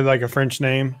 so he had like a French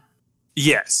name.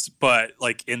 Yes, but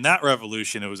like in that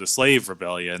revolution, it was a slave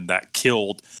rebellion that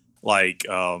killed like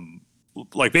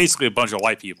basically a bunch of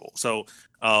white people. So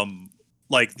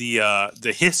like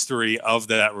the history of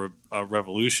that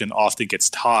revolution often gets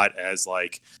taught as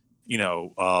like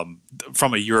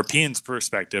from a European's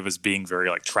perspective as being very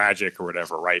like tragic or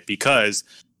whatever, right? Because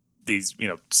these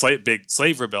big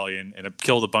slave rebellion and it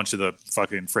killed a bunch of the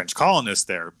fucking French colonists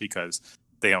there because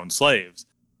they owned slaves.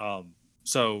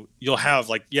 So you'll have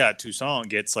like Toussaint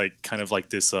gets like kind of like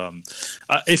this.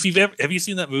 If have you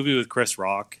seen that movie with Chris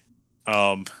Rock,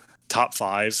 Top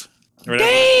 5?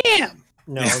 Damn.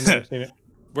 No, I've never seen it.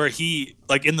 Where he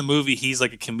like in the movie he's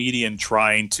like a comedian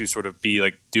trying to sort of be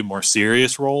like do more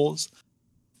serious roles,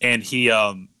 and he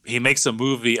makes a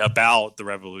movie about the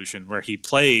revolution where he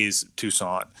plays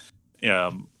Toussaint.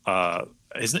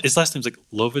 His last name's like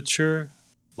Louverture,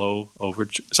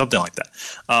 something like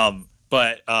that.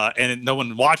 But and no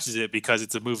one watches it because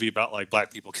it's a movie about like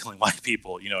black people killing white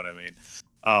people. You know what I mean?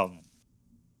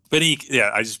 But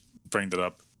I just bring that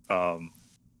up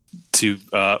to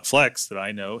flex that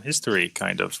I know history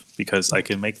kind of because I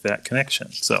can make that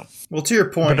connection. So, well, to your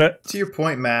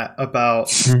point, Matt,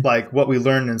 about like what we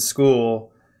learned in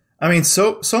school. I mean,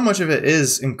 so much of it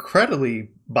is incredibly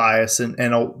biased and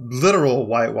a literal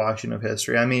whitewashing of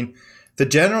history. I mean, the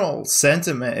general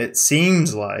sentiment, it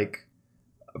seems like,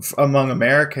 among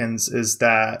Americans is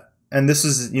that, and this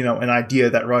is, an idea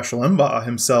that Rush Limbaugh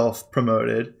himself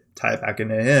promoted, tie it back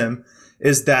into him,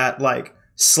 is that like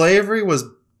slavery was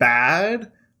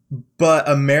bad, but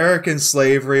American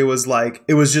slavery was like,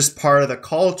 it was just part of the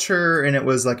culture and it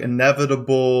was like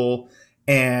inevitable.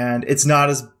 And it's not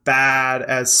as bad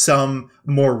as some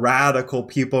more radical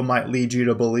people might lead you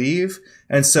to believe.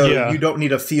 And so you don't need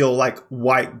to feel like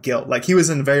white guilt. Like he was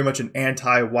very much an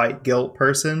anti-white guilt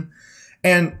person.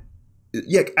 And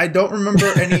I don't remember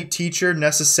any teacher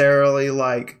necessarily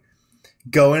like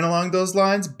going along those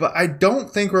lines, but I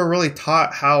don't think we're really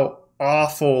taught how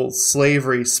awful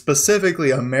slavery,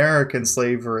 specifically American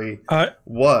slavery,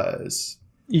 was.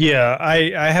 Yeah,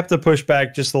 I have to push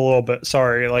back just a little bit.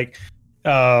 Sorry, like,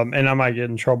 and I might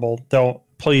get in trouble.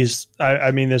 please, I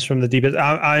mean this from the deepest.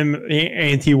 I'm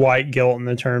anti-white guilt in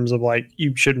the terms of like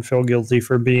you shouldn't feel guilty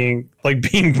for being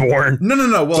born.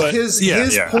 No. Well, But- his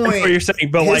I point. know what you're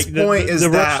saying, but His like point is the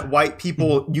that white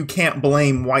people, you can't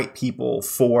blame white people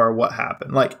for what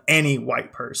happened. Like any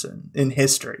white person in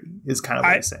history is kind of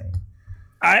what he's saying.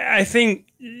 I think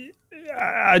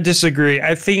I disagree.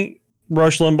 I think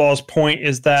Rush Limbaugh's point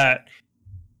is that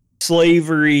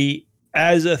slavery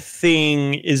as a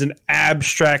thing is an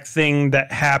abstract thing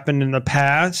that happened in the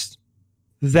past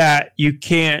that you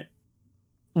can't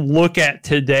look at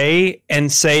today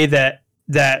and say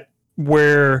that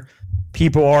where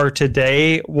people are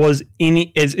today was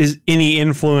is any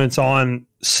influence on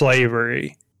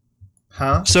slavery.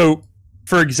 Huh? So,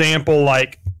 for example,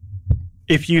 like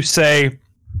if you say,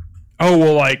 oh,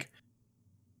 well, like,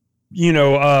 you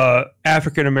know,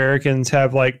 African Americans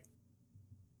have like,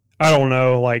 I don't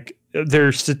know, like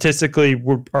they're statistically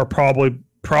are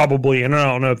probably, and I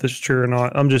don't know if this is true or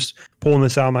not. I'm just pulling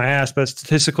this out of my ass, but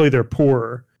statistically they're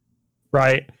poorer,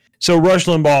 right? So Rush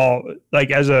Limbaugh,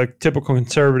 like as a typical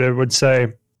conservative would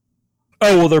say,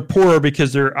 oh, well, they're poorer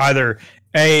because they're either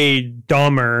A,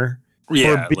 dumber,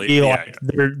 or B,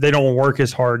 they don't work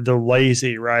as hard, they're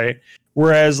lazy, right?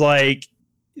 Whereas like,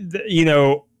 you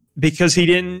know, because he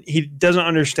doesn't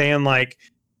understand like,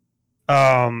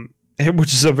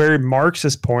 which is a very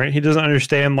Marxist point. He doesn't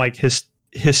understand like his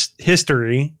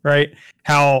history, right?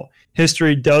 How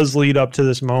history does lead up to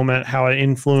this moment, how it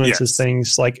influences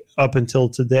things like up until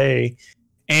today.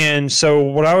 And so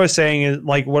what I was saying is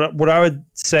like, what I would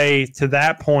say to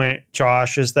that point,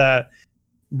 Josh, is that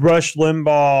Rush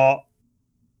Limbaugh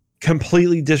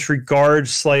completely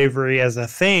disregards slavery as a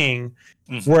thing.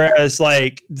 Whereas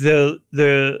like the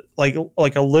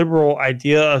like a liberal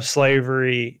idea of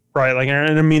slavery, right? Like,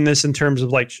 and I mean this in terms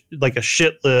of like a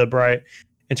shit lib, right?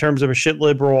 In terms of a shit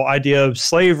liberal idea of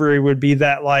slavery would be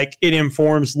that like it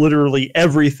informs literally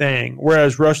everything.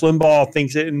 Whereas Rush Limbaugh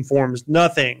thinks it informs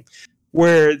nothing.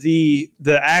 Where the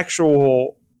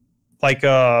actual like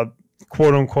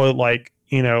quote unquote like,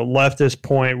 you know, leftist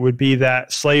point would be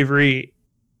that slavery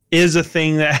is a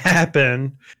thing that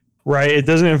happened. Right. It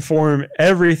doesn't inform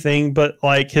everything, but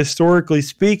like historically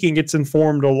speaking, it's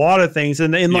informed a lot of things.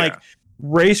 And like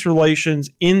race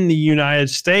relations in the United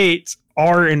States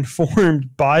are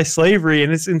informed by slavery.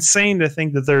 And it's insane to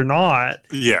think that they're not.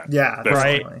 Yeah.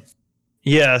 Right. Definitely.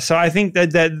 Yeah. So I think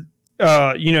that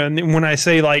you know, when I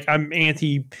say like I'm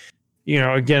anti, you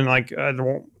know, again, like I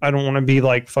don't want to be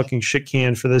like fucking shit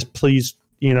canned for this. Please,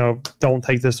 you know, don't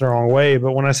take this the wrong way.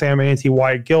 But when I say I'm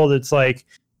anti-white guilt, it's like,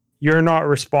 you're not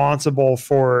responsible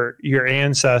for your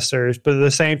ancestors, but at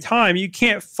the same time, you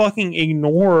can't fucking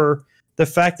ignore the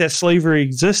fact that slavery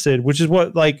existed, which is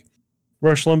what like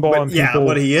Rush Limbaugh and people.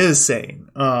 What he is saying.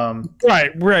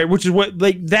 Right. Which is what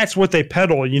like that's what they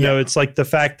peddle. You know, it's like the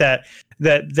fact that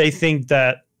they think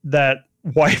that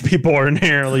white people are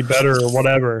inherently better or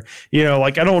whatever. You know,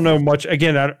 like I don't know much.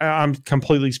 Again, I'm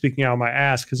completely speaking out of my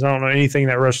ass because I don't know anything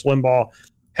that Rush Limbaugh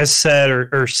has said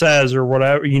or says or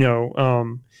whatever. You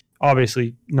know.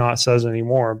 Obviously not says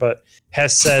anymore, but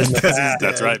has said in the past.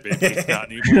 That's right, baby.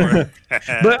 Not anymore.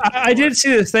 But I did see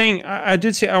this thing. I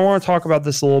want to talk about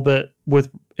this a little bit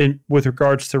with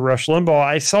regards to Rush Limbaugh.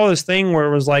 I saw this thing where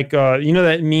it was like, you know,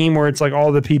 that meme where it's like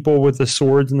all the people with the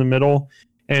swords in the middle,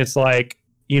 and it's like,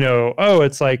 you know, oh,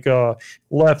 it's like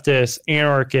leftists,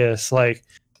 anarchists, like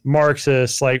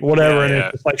Marxists, like whatever, and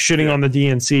it's like shitting on the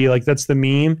DNC. Like that's the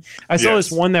meme. I saw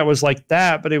this one that was like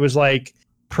that, but it was like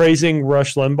praising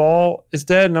Rush Limbaugh is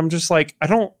dead, and I'm just like,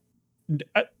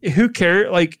 who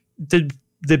cares? Like, did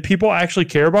people actually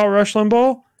care about Rush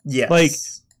Limbaugh? Yes. Like,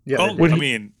 I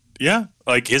mean, yeah,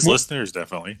 like his listeners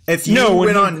definitely. If you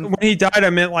when he died, I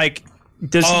meant like,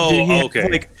 did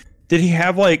he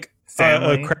have like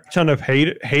a crap ton of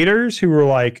haters who were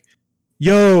like,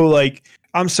 yo, like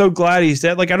I'm so glad he's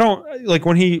dead. Like I don't like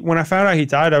when I found out he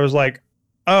died, I was like,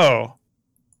 oh.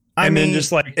 I mean,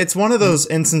 just like it's one of those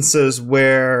instances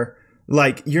where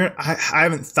like I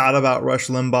haven't thought about Rush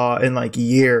Limbaugh in like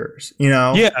years, you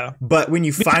know? Yeah. But when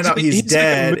you find out he's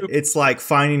dead, it's like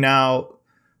finding out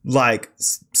like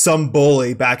some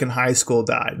bully back in high school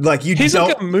died. Like he's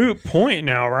like a moot point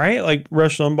now, right? Like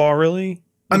Rush Limbaugh really?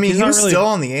 I mean, he was still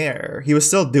on the air. He was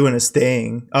still doing his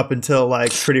thing up until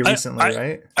like pretty recently,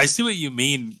 right? I see what you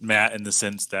mean, Matt, in the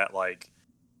sense that like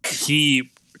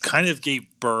he kind of gave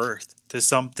birth to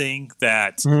something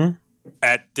that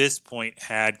at this point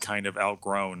had kind of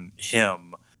outgrown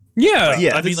him.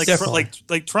 Yeah. I mean,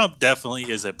 like Trump definitely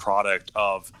is a product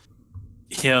of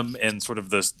him and sort of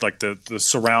this like the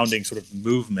surrounding sort of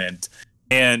movement.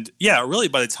 And yeah, really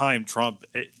by the time Trump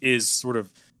is sort of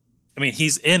I mean,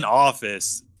 he's in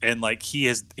office, and like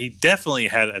he definitely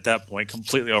had at that point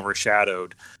completely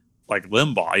overshadowed like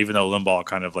Limbaugh, even though Limbaugh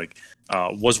kind of like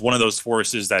was one of those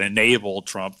forces that enabled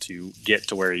Trump to get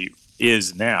to where he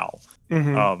is now.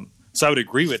 Mm-hmm. So I would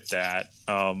agree with that.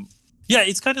 Yeah,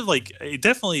 it's kind of like it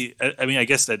definitely. I mean, I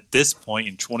guess at this point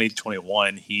in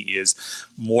 2021, he is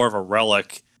more of a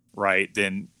relic, right?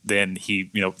 Than he,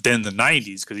 than the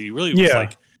 90s, because he really was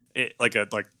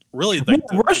really like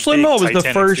Rush Limbaugh was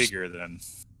the first figure then.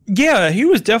 Yeah, he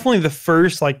was definitely the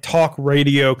first like talk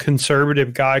radio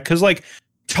conservative guy, because like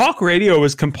talk radio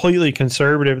was completely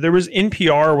conservative. There was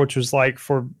NPR, which was like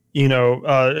for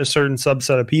a certain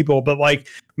subset of people, but like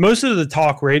most of the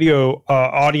talk radio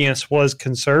audience was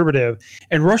conservative,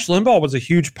 and Rush Limbaugh was a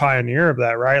huge pioneer of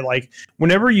that, right? Like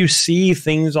whenever you see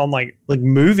things on like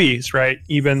movies, right,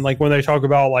 even like when they talk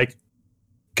about like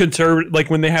conservative, like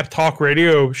when they have talk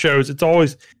radio shows, it's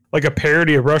always like a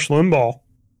parody of Rush Limbaugh.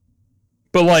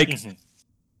 But like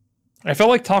I felt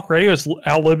like talk radio has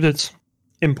outlived its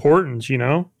importance,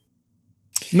 not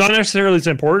necessarily its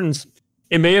importance.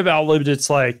 It may have outlived its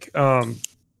like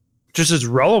just its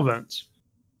relevance.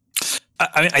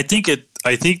 I mean, I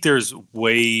think there's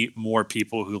way more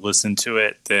people who listen to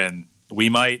it than we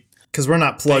might, because we're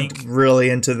not plugged really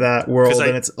into that world,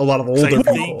 and it's a lot of older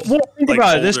people. Well, think like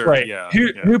about it this way: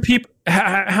 who people?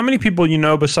 How many people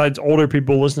besides older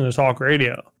people listen to talk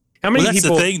radio? How many that's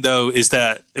people? The thing, though, is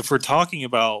that if we're talking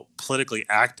about politically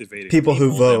activated people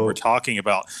who vote, we're talking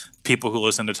about people who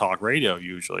listen to talk radio,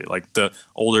 usually like the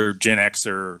older Gen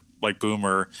Xer, like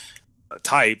Boomer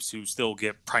types who still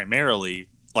get primarily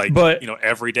like,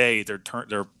 every day they're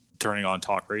turning on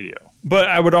talk radio. But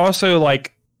I would also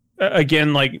like,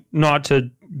 again, like not to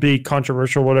be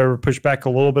controversial, whatever, push back a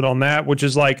little bit on that, which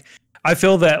is like, I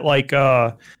feel that like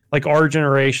our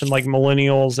generation, like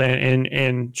millennials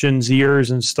and Gen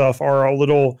Zers and stuff, are a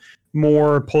little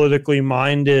more politically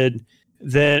minded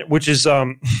than, which is,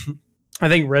 I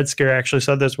think Red Scare actually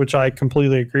said this, which I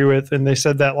completely agree with. And they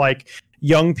said that like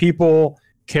young people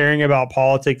caring about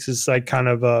politics is like kind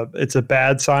of it's a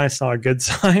bad sign. It's not a good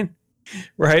sign,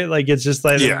 right? Like it's just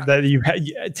like that you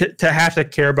to have to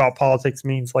care about politics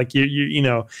means like you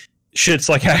know, shit's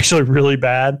like actually really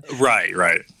bad.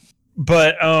 Right.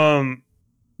 But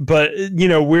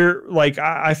we're like,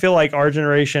 I feel like our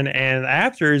generation and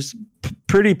after is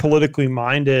pretty politically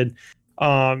minded.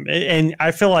 And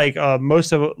I feel like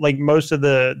most of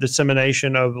the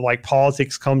dissemination of like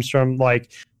politics comes from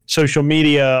like social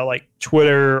media, like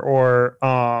Twitter or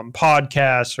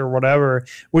podcasts or whatever,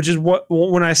 which is what,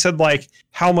 when I said like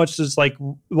how much does like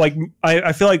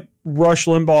I feel like Rush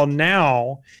Limbaugh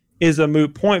now is a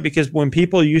moot point, because when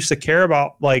people used to care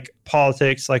about like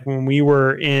politics, like when we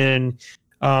were in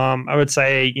I would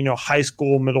say, high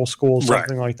school, middle school,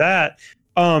 something like that,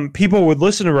 people would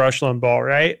listen to Rush Limbaugh,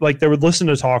 right? Like they would listen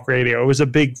to talk radio. It was a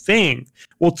big thing.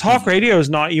 Well, talk radio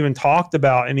is not even talked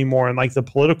about anymore in like the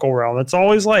political realm. It's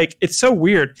always like, it's so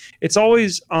weird. It's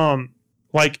always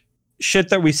like shit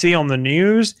that we see on the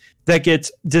news that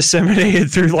gets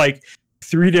disseminated through like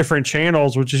 3 different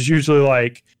channels, which is usually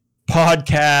like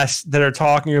podcasts that are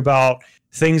talking about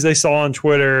things they saw on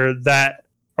Twitter that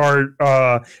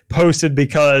are posted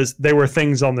because they were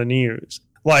things on the news,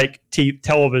 like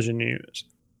television news.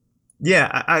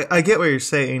 Yeah, I get what you're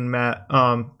saying, Matt.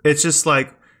 It's just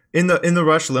like in the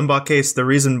Rush Limbaugh case, the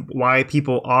reason why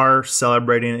people are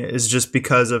celebrating it is just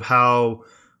because of how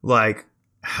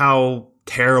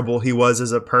terrible he was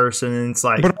as a person. And it's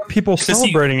like, but are people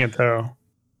celebrating it though?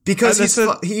 Because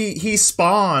he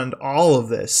spawned all of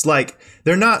this. Like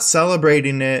they're not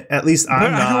celebrating it. At least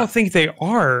I'm not. I don't think they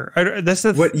are.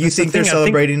 What you think they're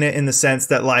celebrating it in the sense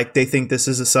that like they think this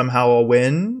is somehow a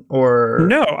win, or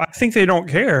no? I think they don't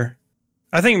care.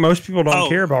 I think most people don't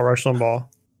care about Rush Limbaugh.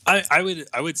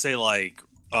 I would say like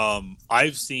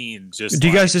I've seen just. Do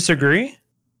you guys disagree?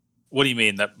 What do you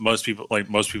mean that most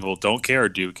people don't care or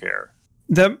do care?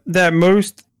 That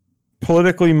most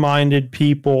politically minded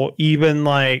people, even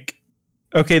like,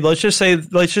 okay, let's just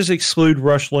exclude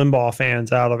Rush Limbaugh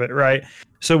fans out of it, right?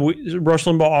 So Rush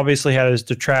Limbaugh obviously had his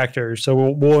detractors, so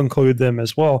we'll include them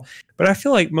as well. But I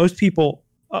feel like most people,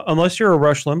 unless you're a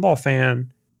Rush Limbaugh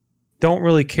fan, don't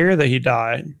really care that he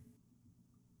died.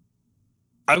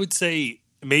 I would say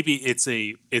maybe it's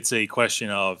a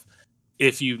question of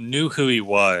if you knew who he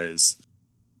was,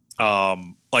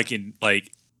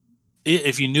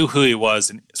 if you knew who he was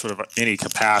in sort of any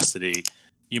capacity,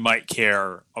 you might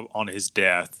care on his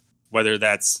death, whether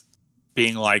that's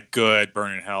being like good,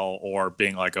 burn in hell, or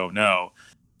being like, oh no.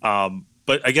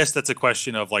 But I guess that's a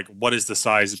question of like, what is the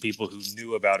size of people who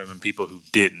knew about him and people who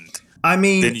didn't? I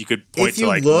mean, then you could point to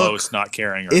like most not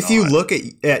caring. Or if not. you look at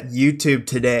YouTube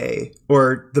today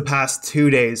or the past 2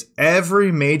 days,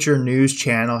 every major news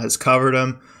channel has covered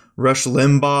him. Rush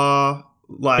Limbaugh,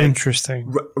 like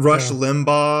interesting. Rush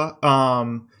Limbaugh,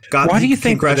 got Why the do you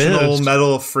think Congressional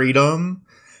Medal of Freedom.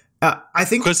 I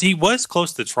think because he was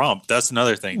close to Trump. That's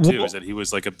another thing too, is that he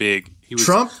was like a big. He was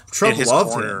Trump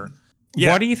loved corner. him.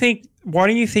 Yeah. Why do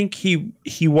you think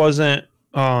he wasn't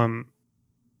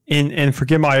and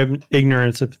forgive my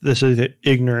ignorance if this is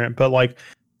ignorant, but like,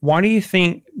 why do you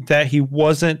think that he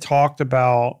wasn't talked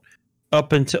about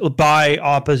up until by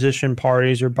opposition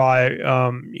parties or by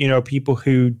people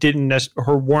who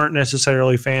who weren't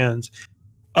necessarily fans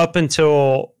up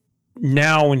until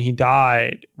now when he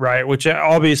died, right? Which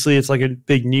obviously it's like a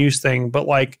big news thing, but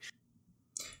like,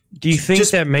 do you think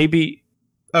that maybe?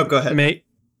 Oh, go ahead.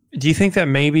 Do you think that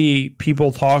maybe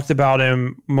people talked about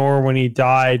him more when he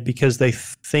died because they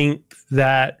think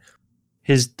that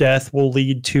his death will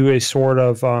lead to a sort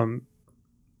of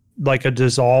like a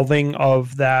dissolving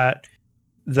of that,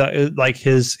 like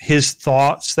his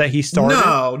thoughts that he started?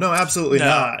 No, absolutely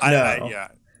not.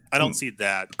 I don't see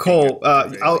that. Cole,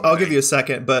 I'll give you a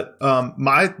second, but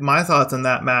my thoughts on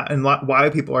that, Matt, and why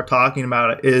people are talking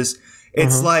about it is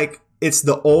it's like it's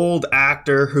the old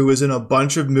actor who was in a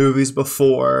bunch of movies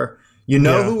before. You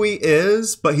know who he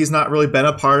is, but he's not really been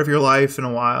a part of your life in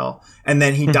a while. And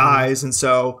then he dies. And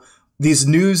so these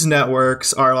news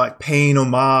networks are like paying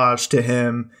homage to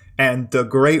him and the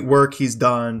great work he's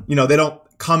done. You know, they don't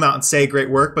come out and say great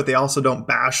work, but they also don't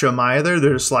bash him either.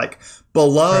 They're just like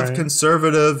beloved,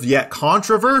 conservative, yet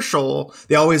controversial.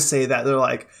 They always say that. They're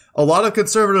like, a lot of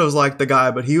conservatives like the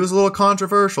guy, but he was a little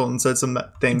controversial and said some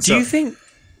things.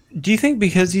 Do you think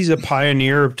because he's a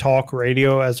pioneer of talk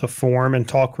radio as a form, and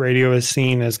talk radio is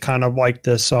seen as kind of like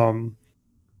this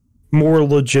more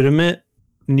legitimate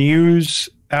news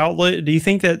outlet, do you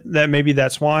think that maybe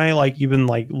that's why like even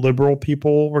like liberal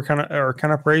people are kind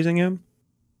of praising him?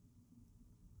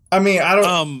 I mean, I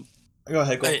don't. Go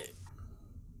ahead.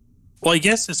 Well, I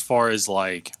guess as far as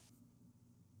like,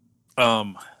 I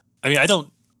mean, I don't.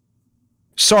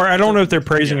 Sorry, I don't know if they're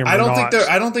praising him. I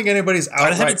don't think anybody's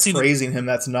outright praising him.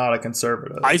 That's not a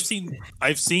conservative. I've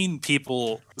seen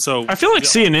people. So I feel like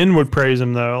CNN would praise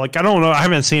him though. Like I don't know. I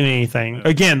haven't seen anything.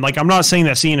 Again, like I'm not saying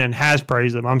that CNN has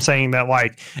praised him. I'm saying that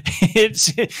like it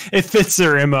fits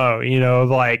their MO. You know,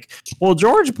 like well,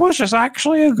 George Bush is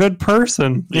actually a good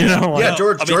person. You know, like,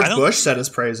 George Bush said his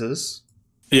praises.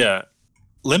 Yeah,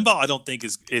 Limbaugh, I don't think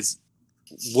is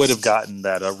would have gotten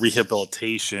that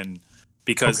rehabilitation.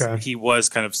 Because he was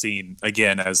kind of seen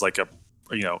again as like a,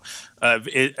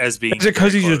 as being. Is it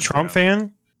because he's a Trump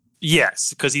fan? Yes,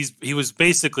 because he was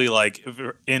basically like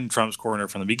in Trump's corner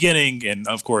from the beginning, and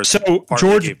of course. So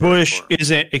George Bush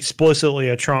isn't explicitly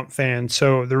a Trump fan.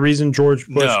 So the reason George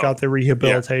Bush got the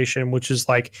rehabilitation, which is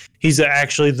like he's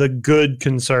actually the good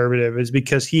conservative, is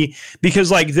because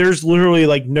like there's literally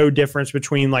like no difference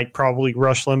between like probably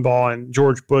Rush Limbaugh and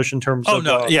George Bush in terms of.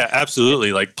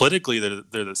 Absolutely. Like politically, they're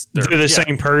the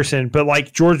same person, but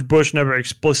like George Bush never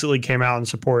explicitly came out and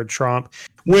supported Trump.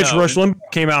 Which Rush Limbaugh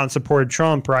came out and supported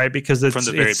Trump, right? Because it's from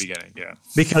the very beginning,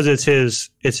 because it's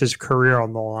his career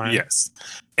on the line. Yes,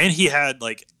 and he had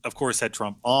of course, had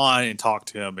Trump on and talked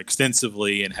to him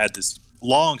extensively and had this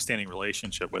long-standing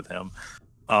relationship with him.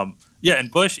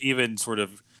 And Bush even sort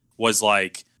of was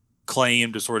like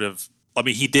claimed to sort of. I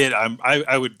mean, he did.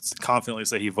 I would confidently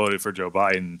say he voted for Joe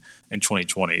Biden in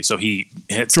 2020. So he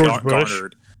had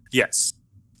garnered. Yes.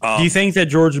 Do you think that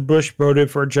George Bush voted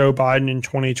for Joe Biden in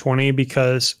 2020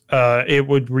 because it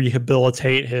would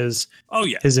rehabilitate his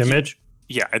image?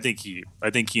 I think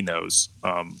he knows.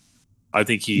 I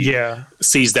think he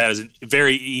sees that as a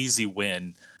very easy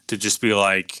win to just be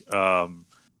like,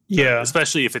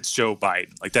 especially if it's Joe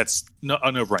Biden. Like that's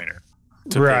a no-brainer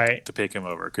to pick him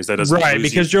over because that doesn't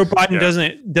because Joe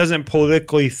Biden doesn't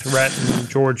politically threaten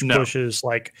George Bush's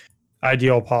like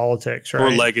ideal politics, right? Or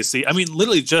legacy. I mean,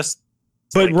 literally just.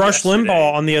 But Rush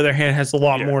Limbaugh, on the other hand, has a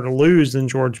lot more to lose than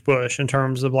George Bush in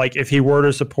terms of like if he were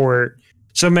to support.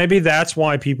 So maybe that's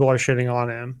why people are shitting on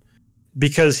him,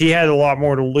 because he had a lot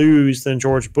more to lose than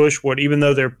George Bush would, even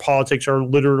though their politics are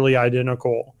literally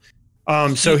identical.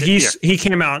 So he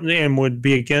came out and would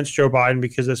be against Joe Biden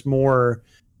because it's more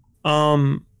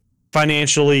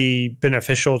financially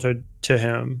beneficial to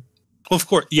him. Well, of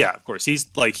course, he's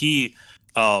like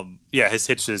has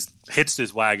hitched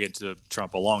his wagon to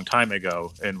Trump a long time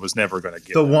ago and was never going to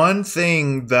get the one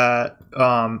thing that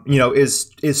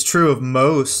is true of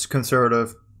most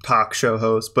conservative talk show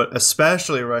hosts, but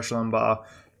especially Rush Limbaugh,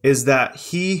 is that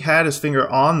he had his finger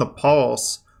on the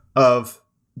pulse of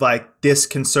like this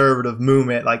conservative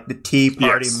movement, like the Tea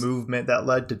Party Yes. movement that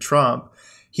led to Trump,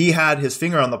 he had his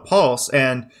finger on the pulse.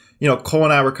 And, you know, Cole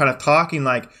and I were kind of talking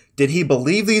like, did he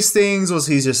believe these things? Was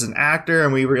he just an actor?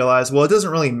 And we realized, well, it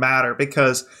doesn't really matter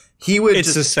because he would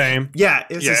It's the same. Yeah,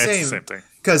 it's the It's same. the same thing.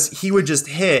 Because he would just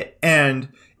hit. And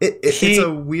it's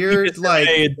a weird, like...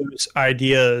 those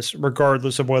ideas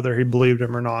regardless of whether he believed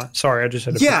them or not. Sorry, I just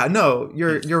had to... Yeah, no,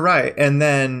 you're right. And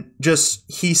then just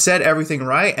he said everything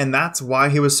right, and that's why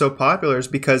he was so popular, is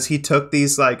because he took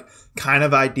these like kind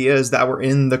of ideas that were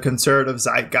in the conservative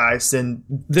zeitgeist and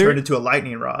turned into a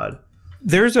lightning rod.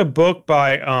 There's a book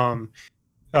by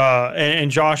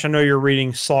and Josh, I know you're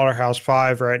reading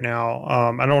Slaughterhouse-Five right now.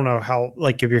 I don't know how,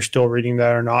 like, if you're still reading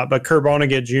that or not, but Kurt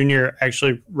Vonnegut Jr.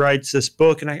 actually writes this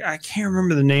book, and I can't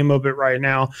remember the name of it right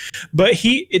now, but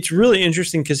it's really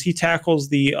interesting because he tackles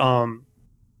the,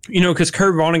 because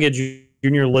Kurt Vonnegut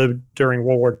Jr. lived during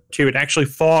World War II and actually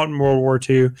fought in World War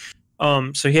II.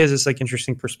 So he has this like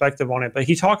interesting perspective on it, but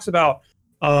he talks about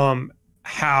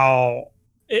how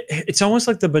it's almost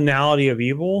like the banality of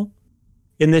evil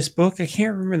in this book. I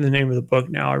can't remember the name of the book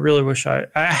now. I really wish I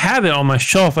have it on my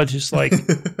shelf. I just like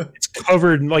it's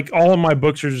covered, like all of my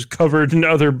books are just covered in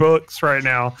other books right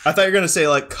now. I thought you were going to say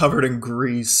like covered in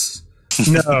grease.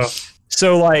 No.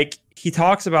 So like he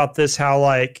talks about this, how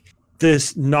like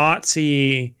this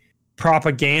Nazi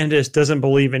propagandist doesn't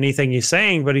believe anything he's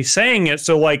saying, but he's saying it.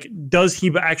 So like, does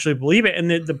he actually believe it? And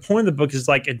the point of the book is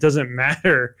like, it doesn't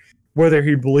matter whether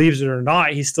he believes it or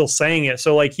not, he's still saying it.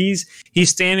 So like he's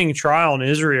standing trial in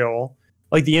Israel.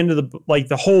 Like the end of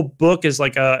the whole book is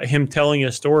like him telling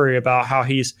a story about how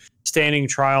he's standing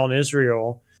trial in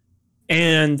Israel.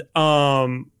 And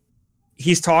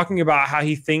he's talking about how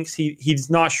he thinks he's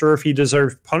not sure if he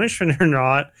deserves punishment or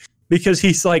not, because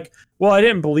he's like, well, I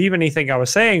didn't believe anything I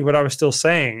was saying, but I was still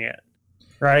saying it.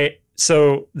 Right.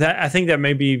 So that, I think that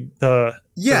may be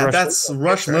that's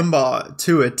Rush Limbaugh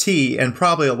to a T, and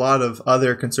probably a lot of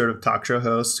other conservative talk show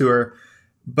hosts who are,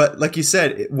 but like you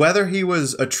said, whether he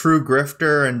was a true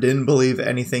grifter and didn't believe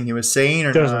anything he was saying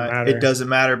or not, it doesn't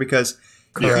matter, because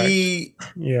he,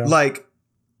 like,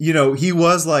 you know, he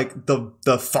was like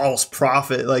the false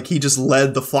prophet. Like he just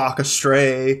led the flock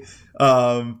astray,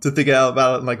 to think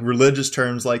about it in like religious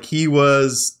terms. Like he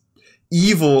was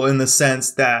evil in the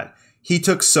sense that he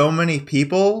took so many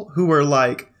people who were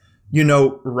like, you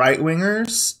know,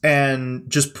 right-wingers and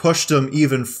just pushed them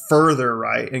even further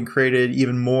right and created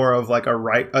even more of like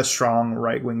a strong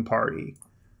right-wing party.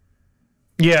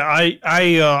 Yeah,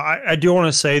 I do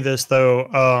want to say this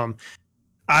though.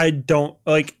 I don't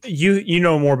like you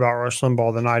know more about Rush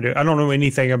Limbaugh than I do. I don't know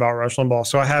anything about Rush Limbaugh,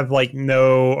 so I have like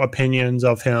no opinions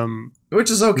of him,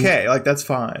 which is okay. Like that's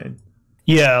fine.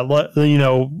 Yeah, you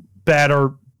know, bad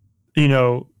or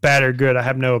good. I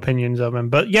have no opinions of him,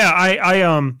 but yeah, I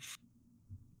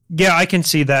can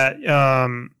see that.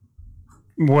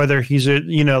 Whether he's a,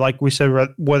 you know, like we said,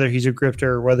 whether he's a grifter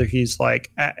or whether he's like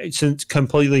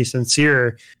completely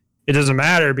sincere, it doesn't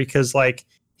matter, because like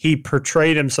he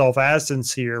portrayed himself as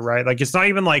sincere, right? Like it's not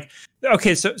even like,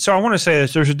 okay, so I want to say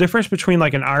this. There's a difference between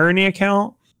like an irony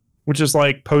account, which is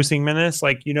like posting menace.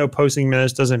 Like, you know, posting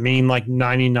menace doesn't mean like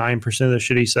 99% of the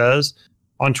shit he says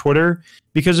on Twitter,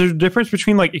 because there's a difference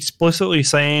between like explicitly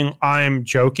saying I'm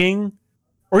joking,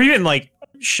 or even like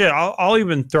shit, I'll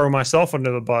even throw myself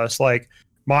under the bus. Like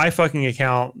my fucking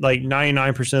account, like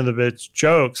 99% of it's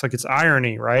jokes, like it's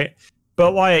irony, right?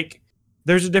 But like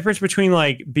there's a difference between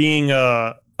like being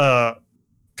a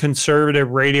conservative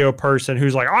radio person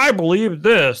who's like, I believe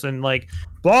this and like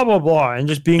blah blah blah, and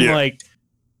just being like,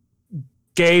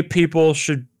 gay people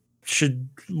should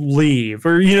leave,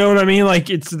 or you know what I mean? Like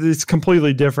it's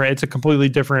completely different. It's a completely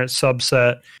different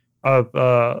subset of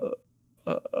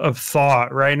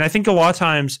thought, right? And I think a lot of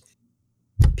times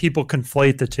people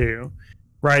conflate the two,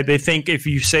 right? They think if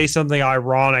you say something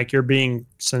ironic, you're being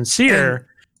sincere,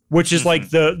 which is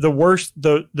like the worst,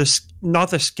 the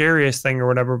not the scariest thing or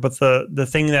whatever, but the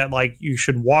thing that like you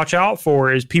should watch out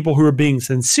for is people who are being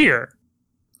sincere.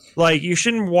 Like you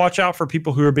shouldn't watch out for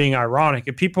people who are being ironic.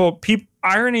 If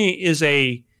irony is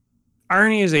a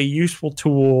useful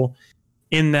tool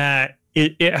in that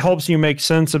it helps you make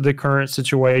sense of the current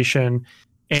situation,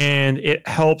 and it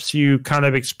helps you kind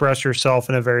of express yourself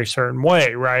in a very certain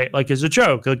way, right? Like as a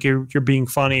joke, like you're being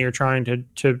funny, you're trying to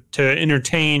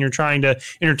entertain, you're trying to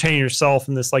entertain yourself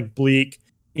in this like bleak,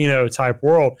 you know, type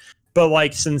world. But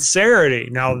like sincerity,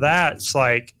 now that's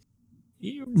like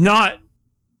not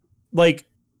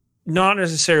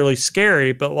necessarily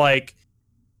scary, but like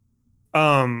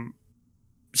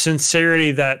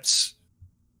sincerity that's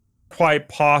quite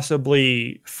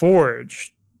possibly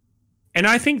forged. And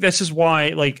I think this is why,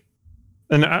 like,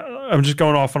 and I'm just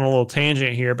going off on a little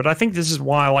tangent here, but I think this is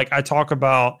why, like, I talk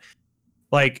about,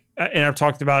 like, and I've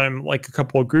talked about in like a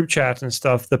couple of group chats and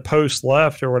stuff, the post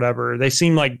left or whatever, they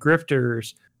seem like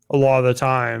grifters a lot of the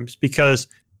times because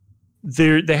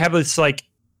they have this like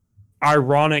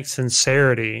ironic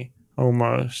sincerity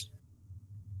almost.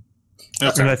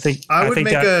 Okay. And I think I would think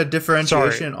make that, a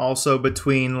differentiation also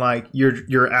between like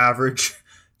your average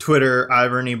Twitter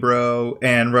irony bro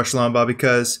and Rush Limbaugh,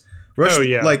 because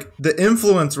like the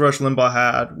influence Rush Limbaugh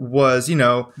had was,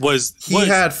 he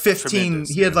had 15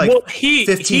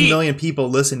 million people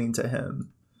listening to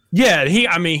him. Yeah,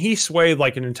 he swayed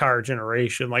like an entire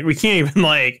generation. Like we can't even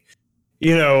like,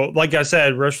 like I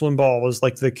said, Rush Limbaugh was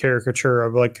like the caricature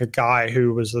of like a guy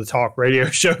who was the talk radio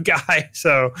show guy.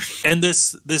 So, and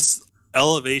this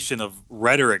elevation of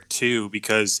rhetoric too,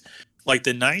 because like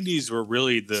the 90s were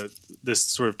really this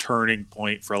sort of turning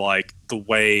point for like the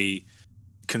way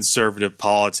conservative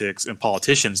politics and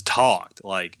politicians talked.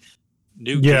 Like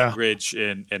Newt Gingrich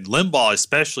and Limbaugh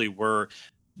especially were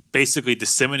basically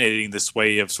disseminating this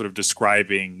way of sort of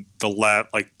describing the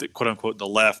left, like the quote unquote the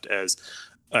left as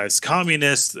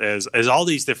communist, as all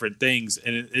these different things.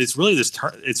 And it's really this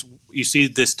turn. You see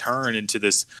this turn into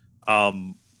this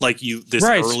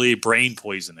early brain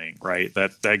poisoning, right?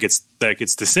 That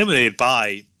gets disseminated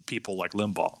by people like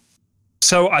Limbaugh.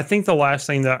 So I think the last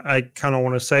thing that I kind of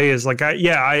want to say is like,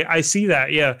 I see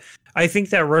that. Yeah. I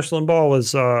think that Rush Limbaugh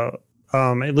was,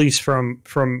 at least from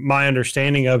my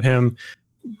understanding of him,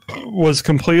 was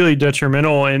completely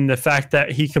detrimental in the fact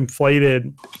that he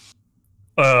conflated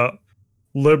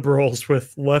liberals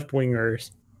with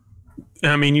left-wingers.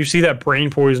 I mean, you see that brain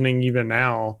poisoning even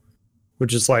now,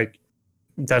 which is like,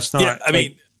 that's not. Yeah, I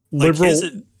mean,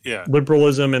 liberalism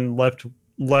and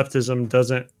leftism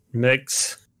doesn't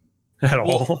mix at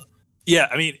all. Yeah,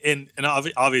 I mean, and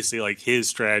obviously, like his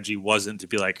strategy wasn't to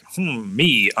be like,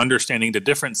 me understanding the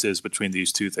differences between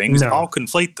these two things. No. I'll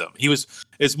conflate them.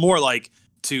 It's more like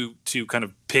to kind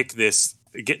of get this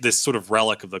sort of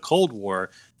relic of the Cold War,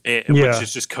 which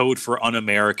is just code for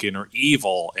un-American or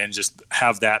evil, and just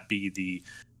have that be the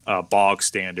bog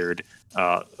standard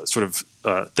sort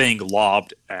of thing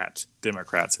lobbed at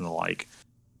Democrats and the like.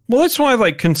 Well, that's why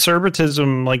like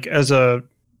conservatism, like as a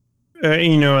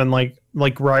and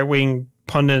like right-wing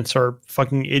pundits are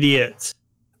fucking idiots.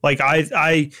 Like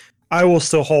I will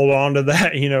still hold on to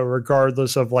that,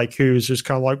 regardless of like who's just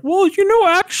kind of like, well,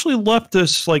 actually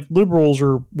leftists, like liberals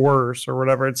are worse or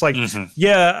whatever. It's like,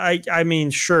 I mean,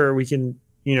 sure, we can,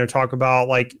 talk about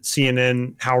like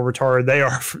CNN, how retarded they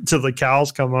are till the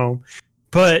cows come home.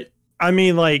 But I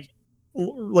mean, like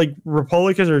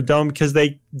Republicans are dumb because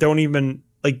they don't even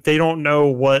they don't know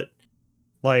what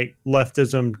like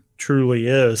leftism truly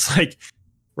is. Like,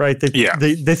 right? They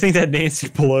think that Nancy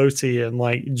Pelosi and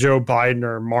like Joe Biden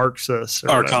are Marxists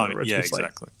or whatever. Yeah,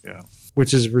 exactly. Yeah,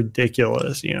 which is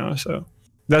ridiculous. So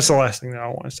that's the last thing that I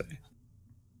want to say.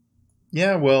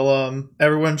 Yeah, well,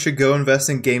 everyone should go invest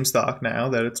in GameStop now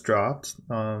that it's dropped.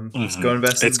 Let's go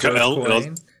invest in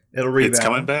Dogecoin. It'll rebound. It's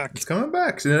coming back. It's coming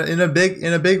back in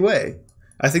a big way.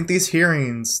 I think these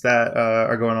hearings that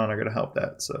are going on are going to help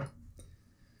that. So,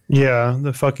 yeah,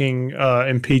 the fucking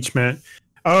impeachment.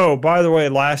 Oh, by the way,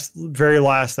 very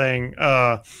last thing.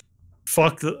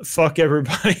 Fuck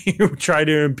everybody who tried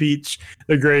to impeach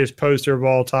the greatest poster of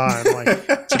all time. Like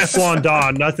Teflon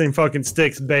Don, nothing fucking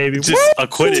sticks, baby. Just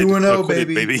acquitted. 2-0,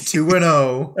 baby.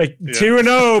 2-0.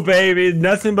 2-0, baby.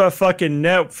 Nothing but fucking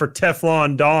net for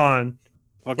Teflon Don.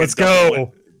 Let's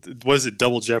go. Was it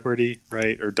double jeopardy,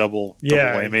 right? Or double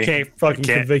whammy? Can't fucking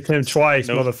convict him twice,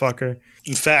 motherfucker.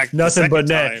 In fact, nothing but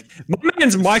net. My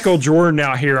man's Michael Jordan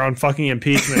out here on fucking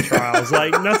impeachment trials.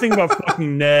 Like nothing but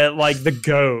fucking net. Like the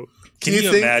GOAT. Can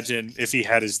you imagine if he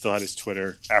still had his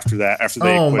Twitter after that? After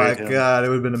they acquitted him? God, it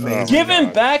would have been amazing. Give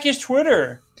him back his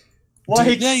Twitter.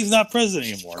 He's not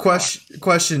president anymore.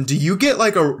 Question: do you get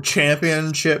like a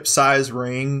championship size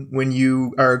ring when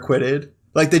you are acquitted?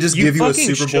 Like they just give you a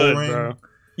Super Bowl ring? Bro.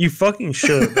 You fucking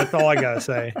should. That's all I gotta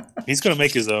say. He's gonna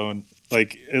make his own.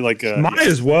 Might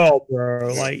as well,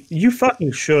 bro. Like you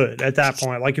fucking should at that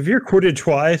point. Like if you're acquitted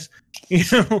twice,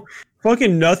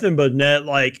 fucking nothing but net.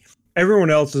 Like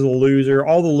everyone else is a loser.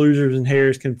 All the losers and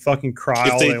hairs can fucking cry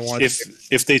all they want.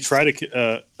 If they try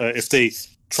to if they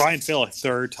try and fail a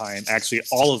third time, actually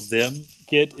all of them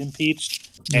get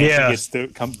impeached, and he gets to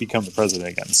become the president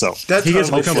again. So he gets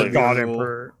to become a god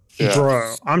emperor. Yeah.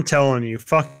 Bro, I'm telling you,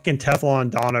 fucking Teflon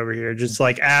Don over here, just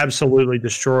like absolutely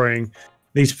destroying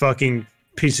these fucking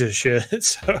pieces of shit.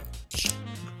 So,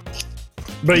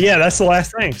 but yeah, that's the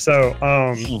last thing. So,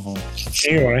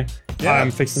 anyway,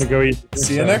 I'm fixing to go eat.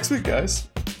 See you next week, guys.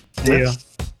 See ya.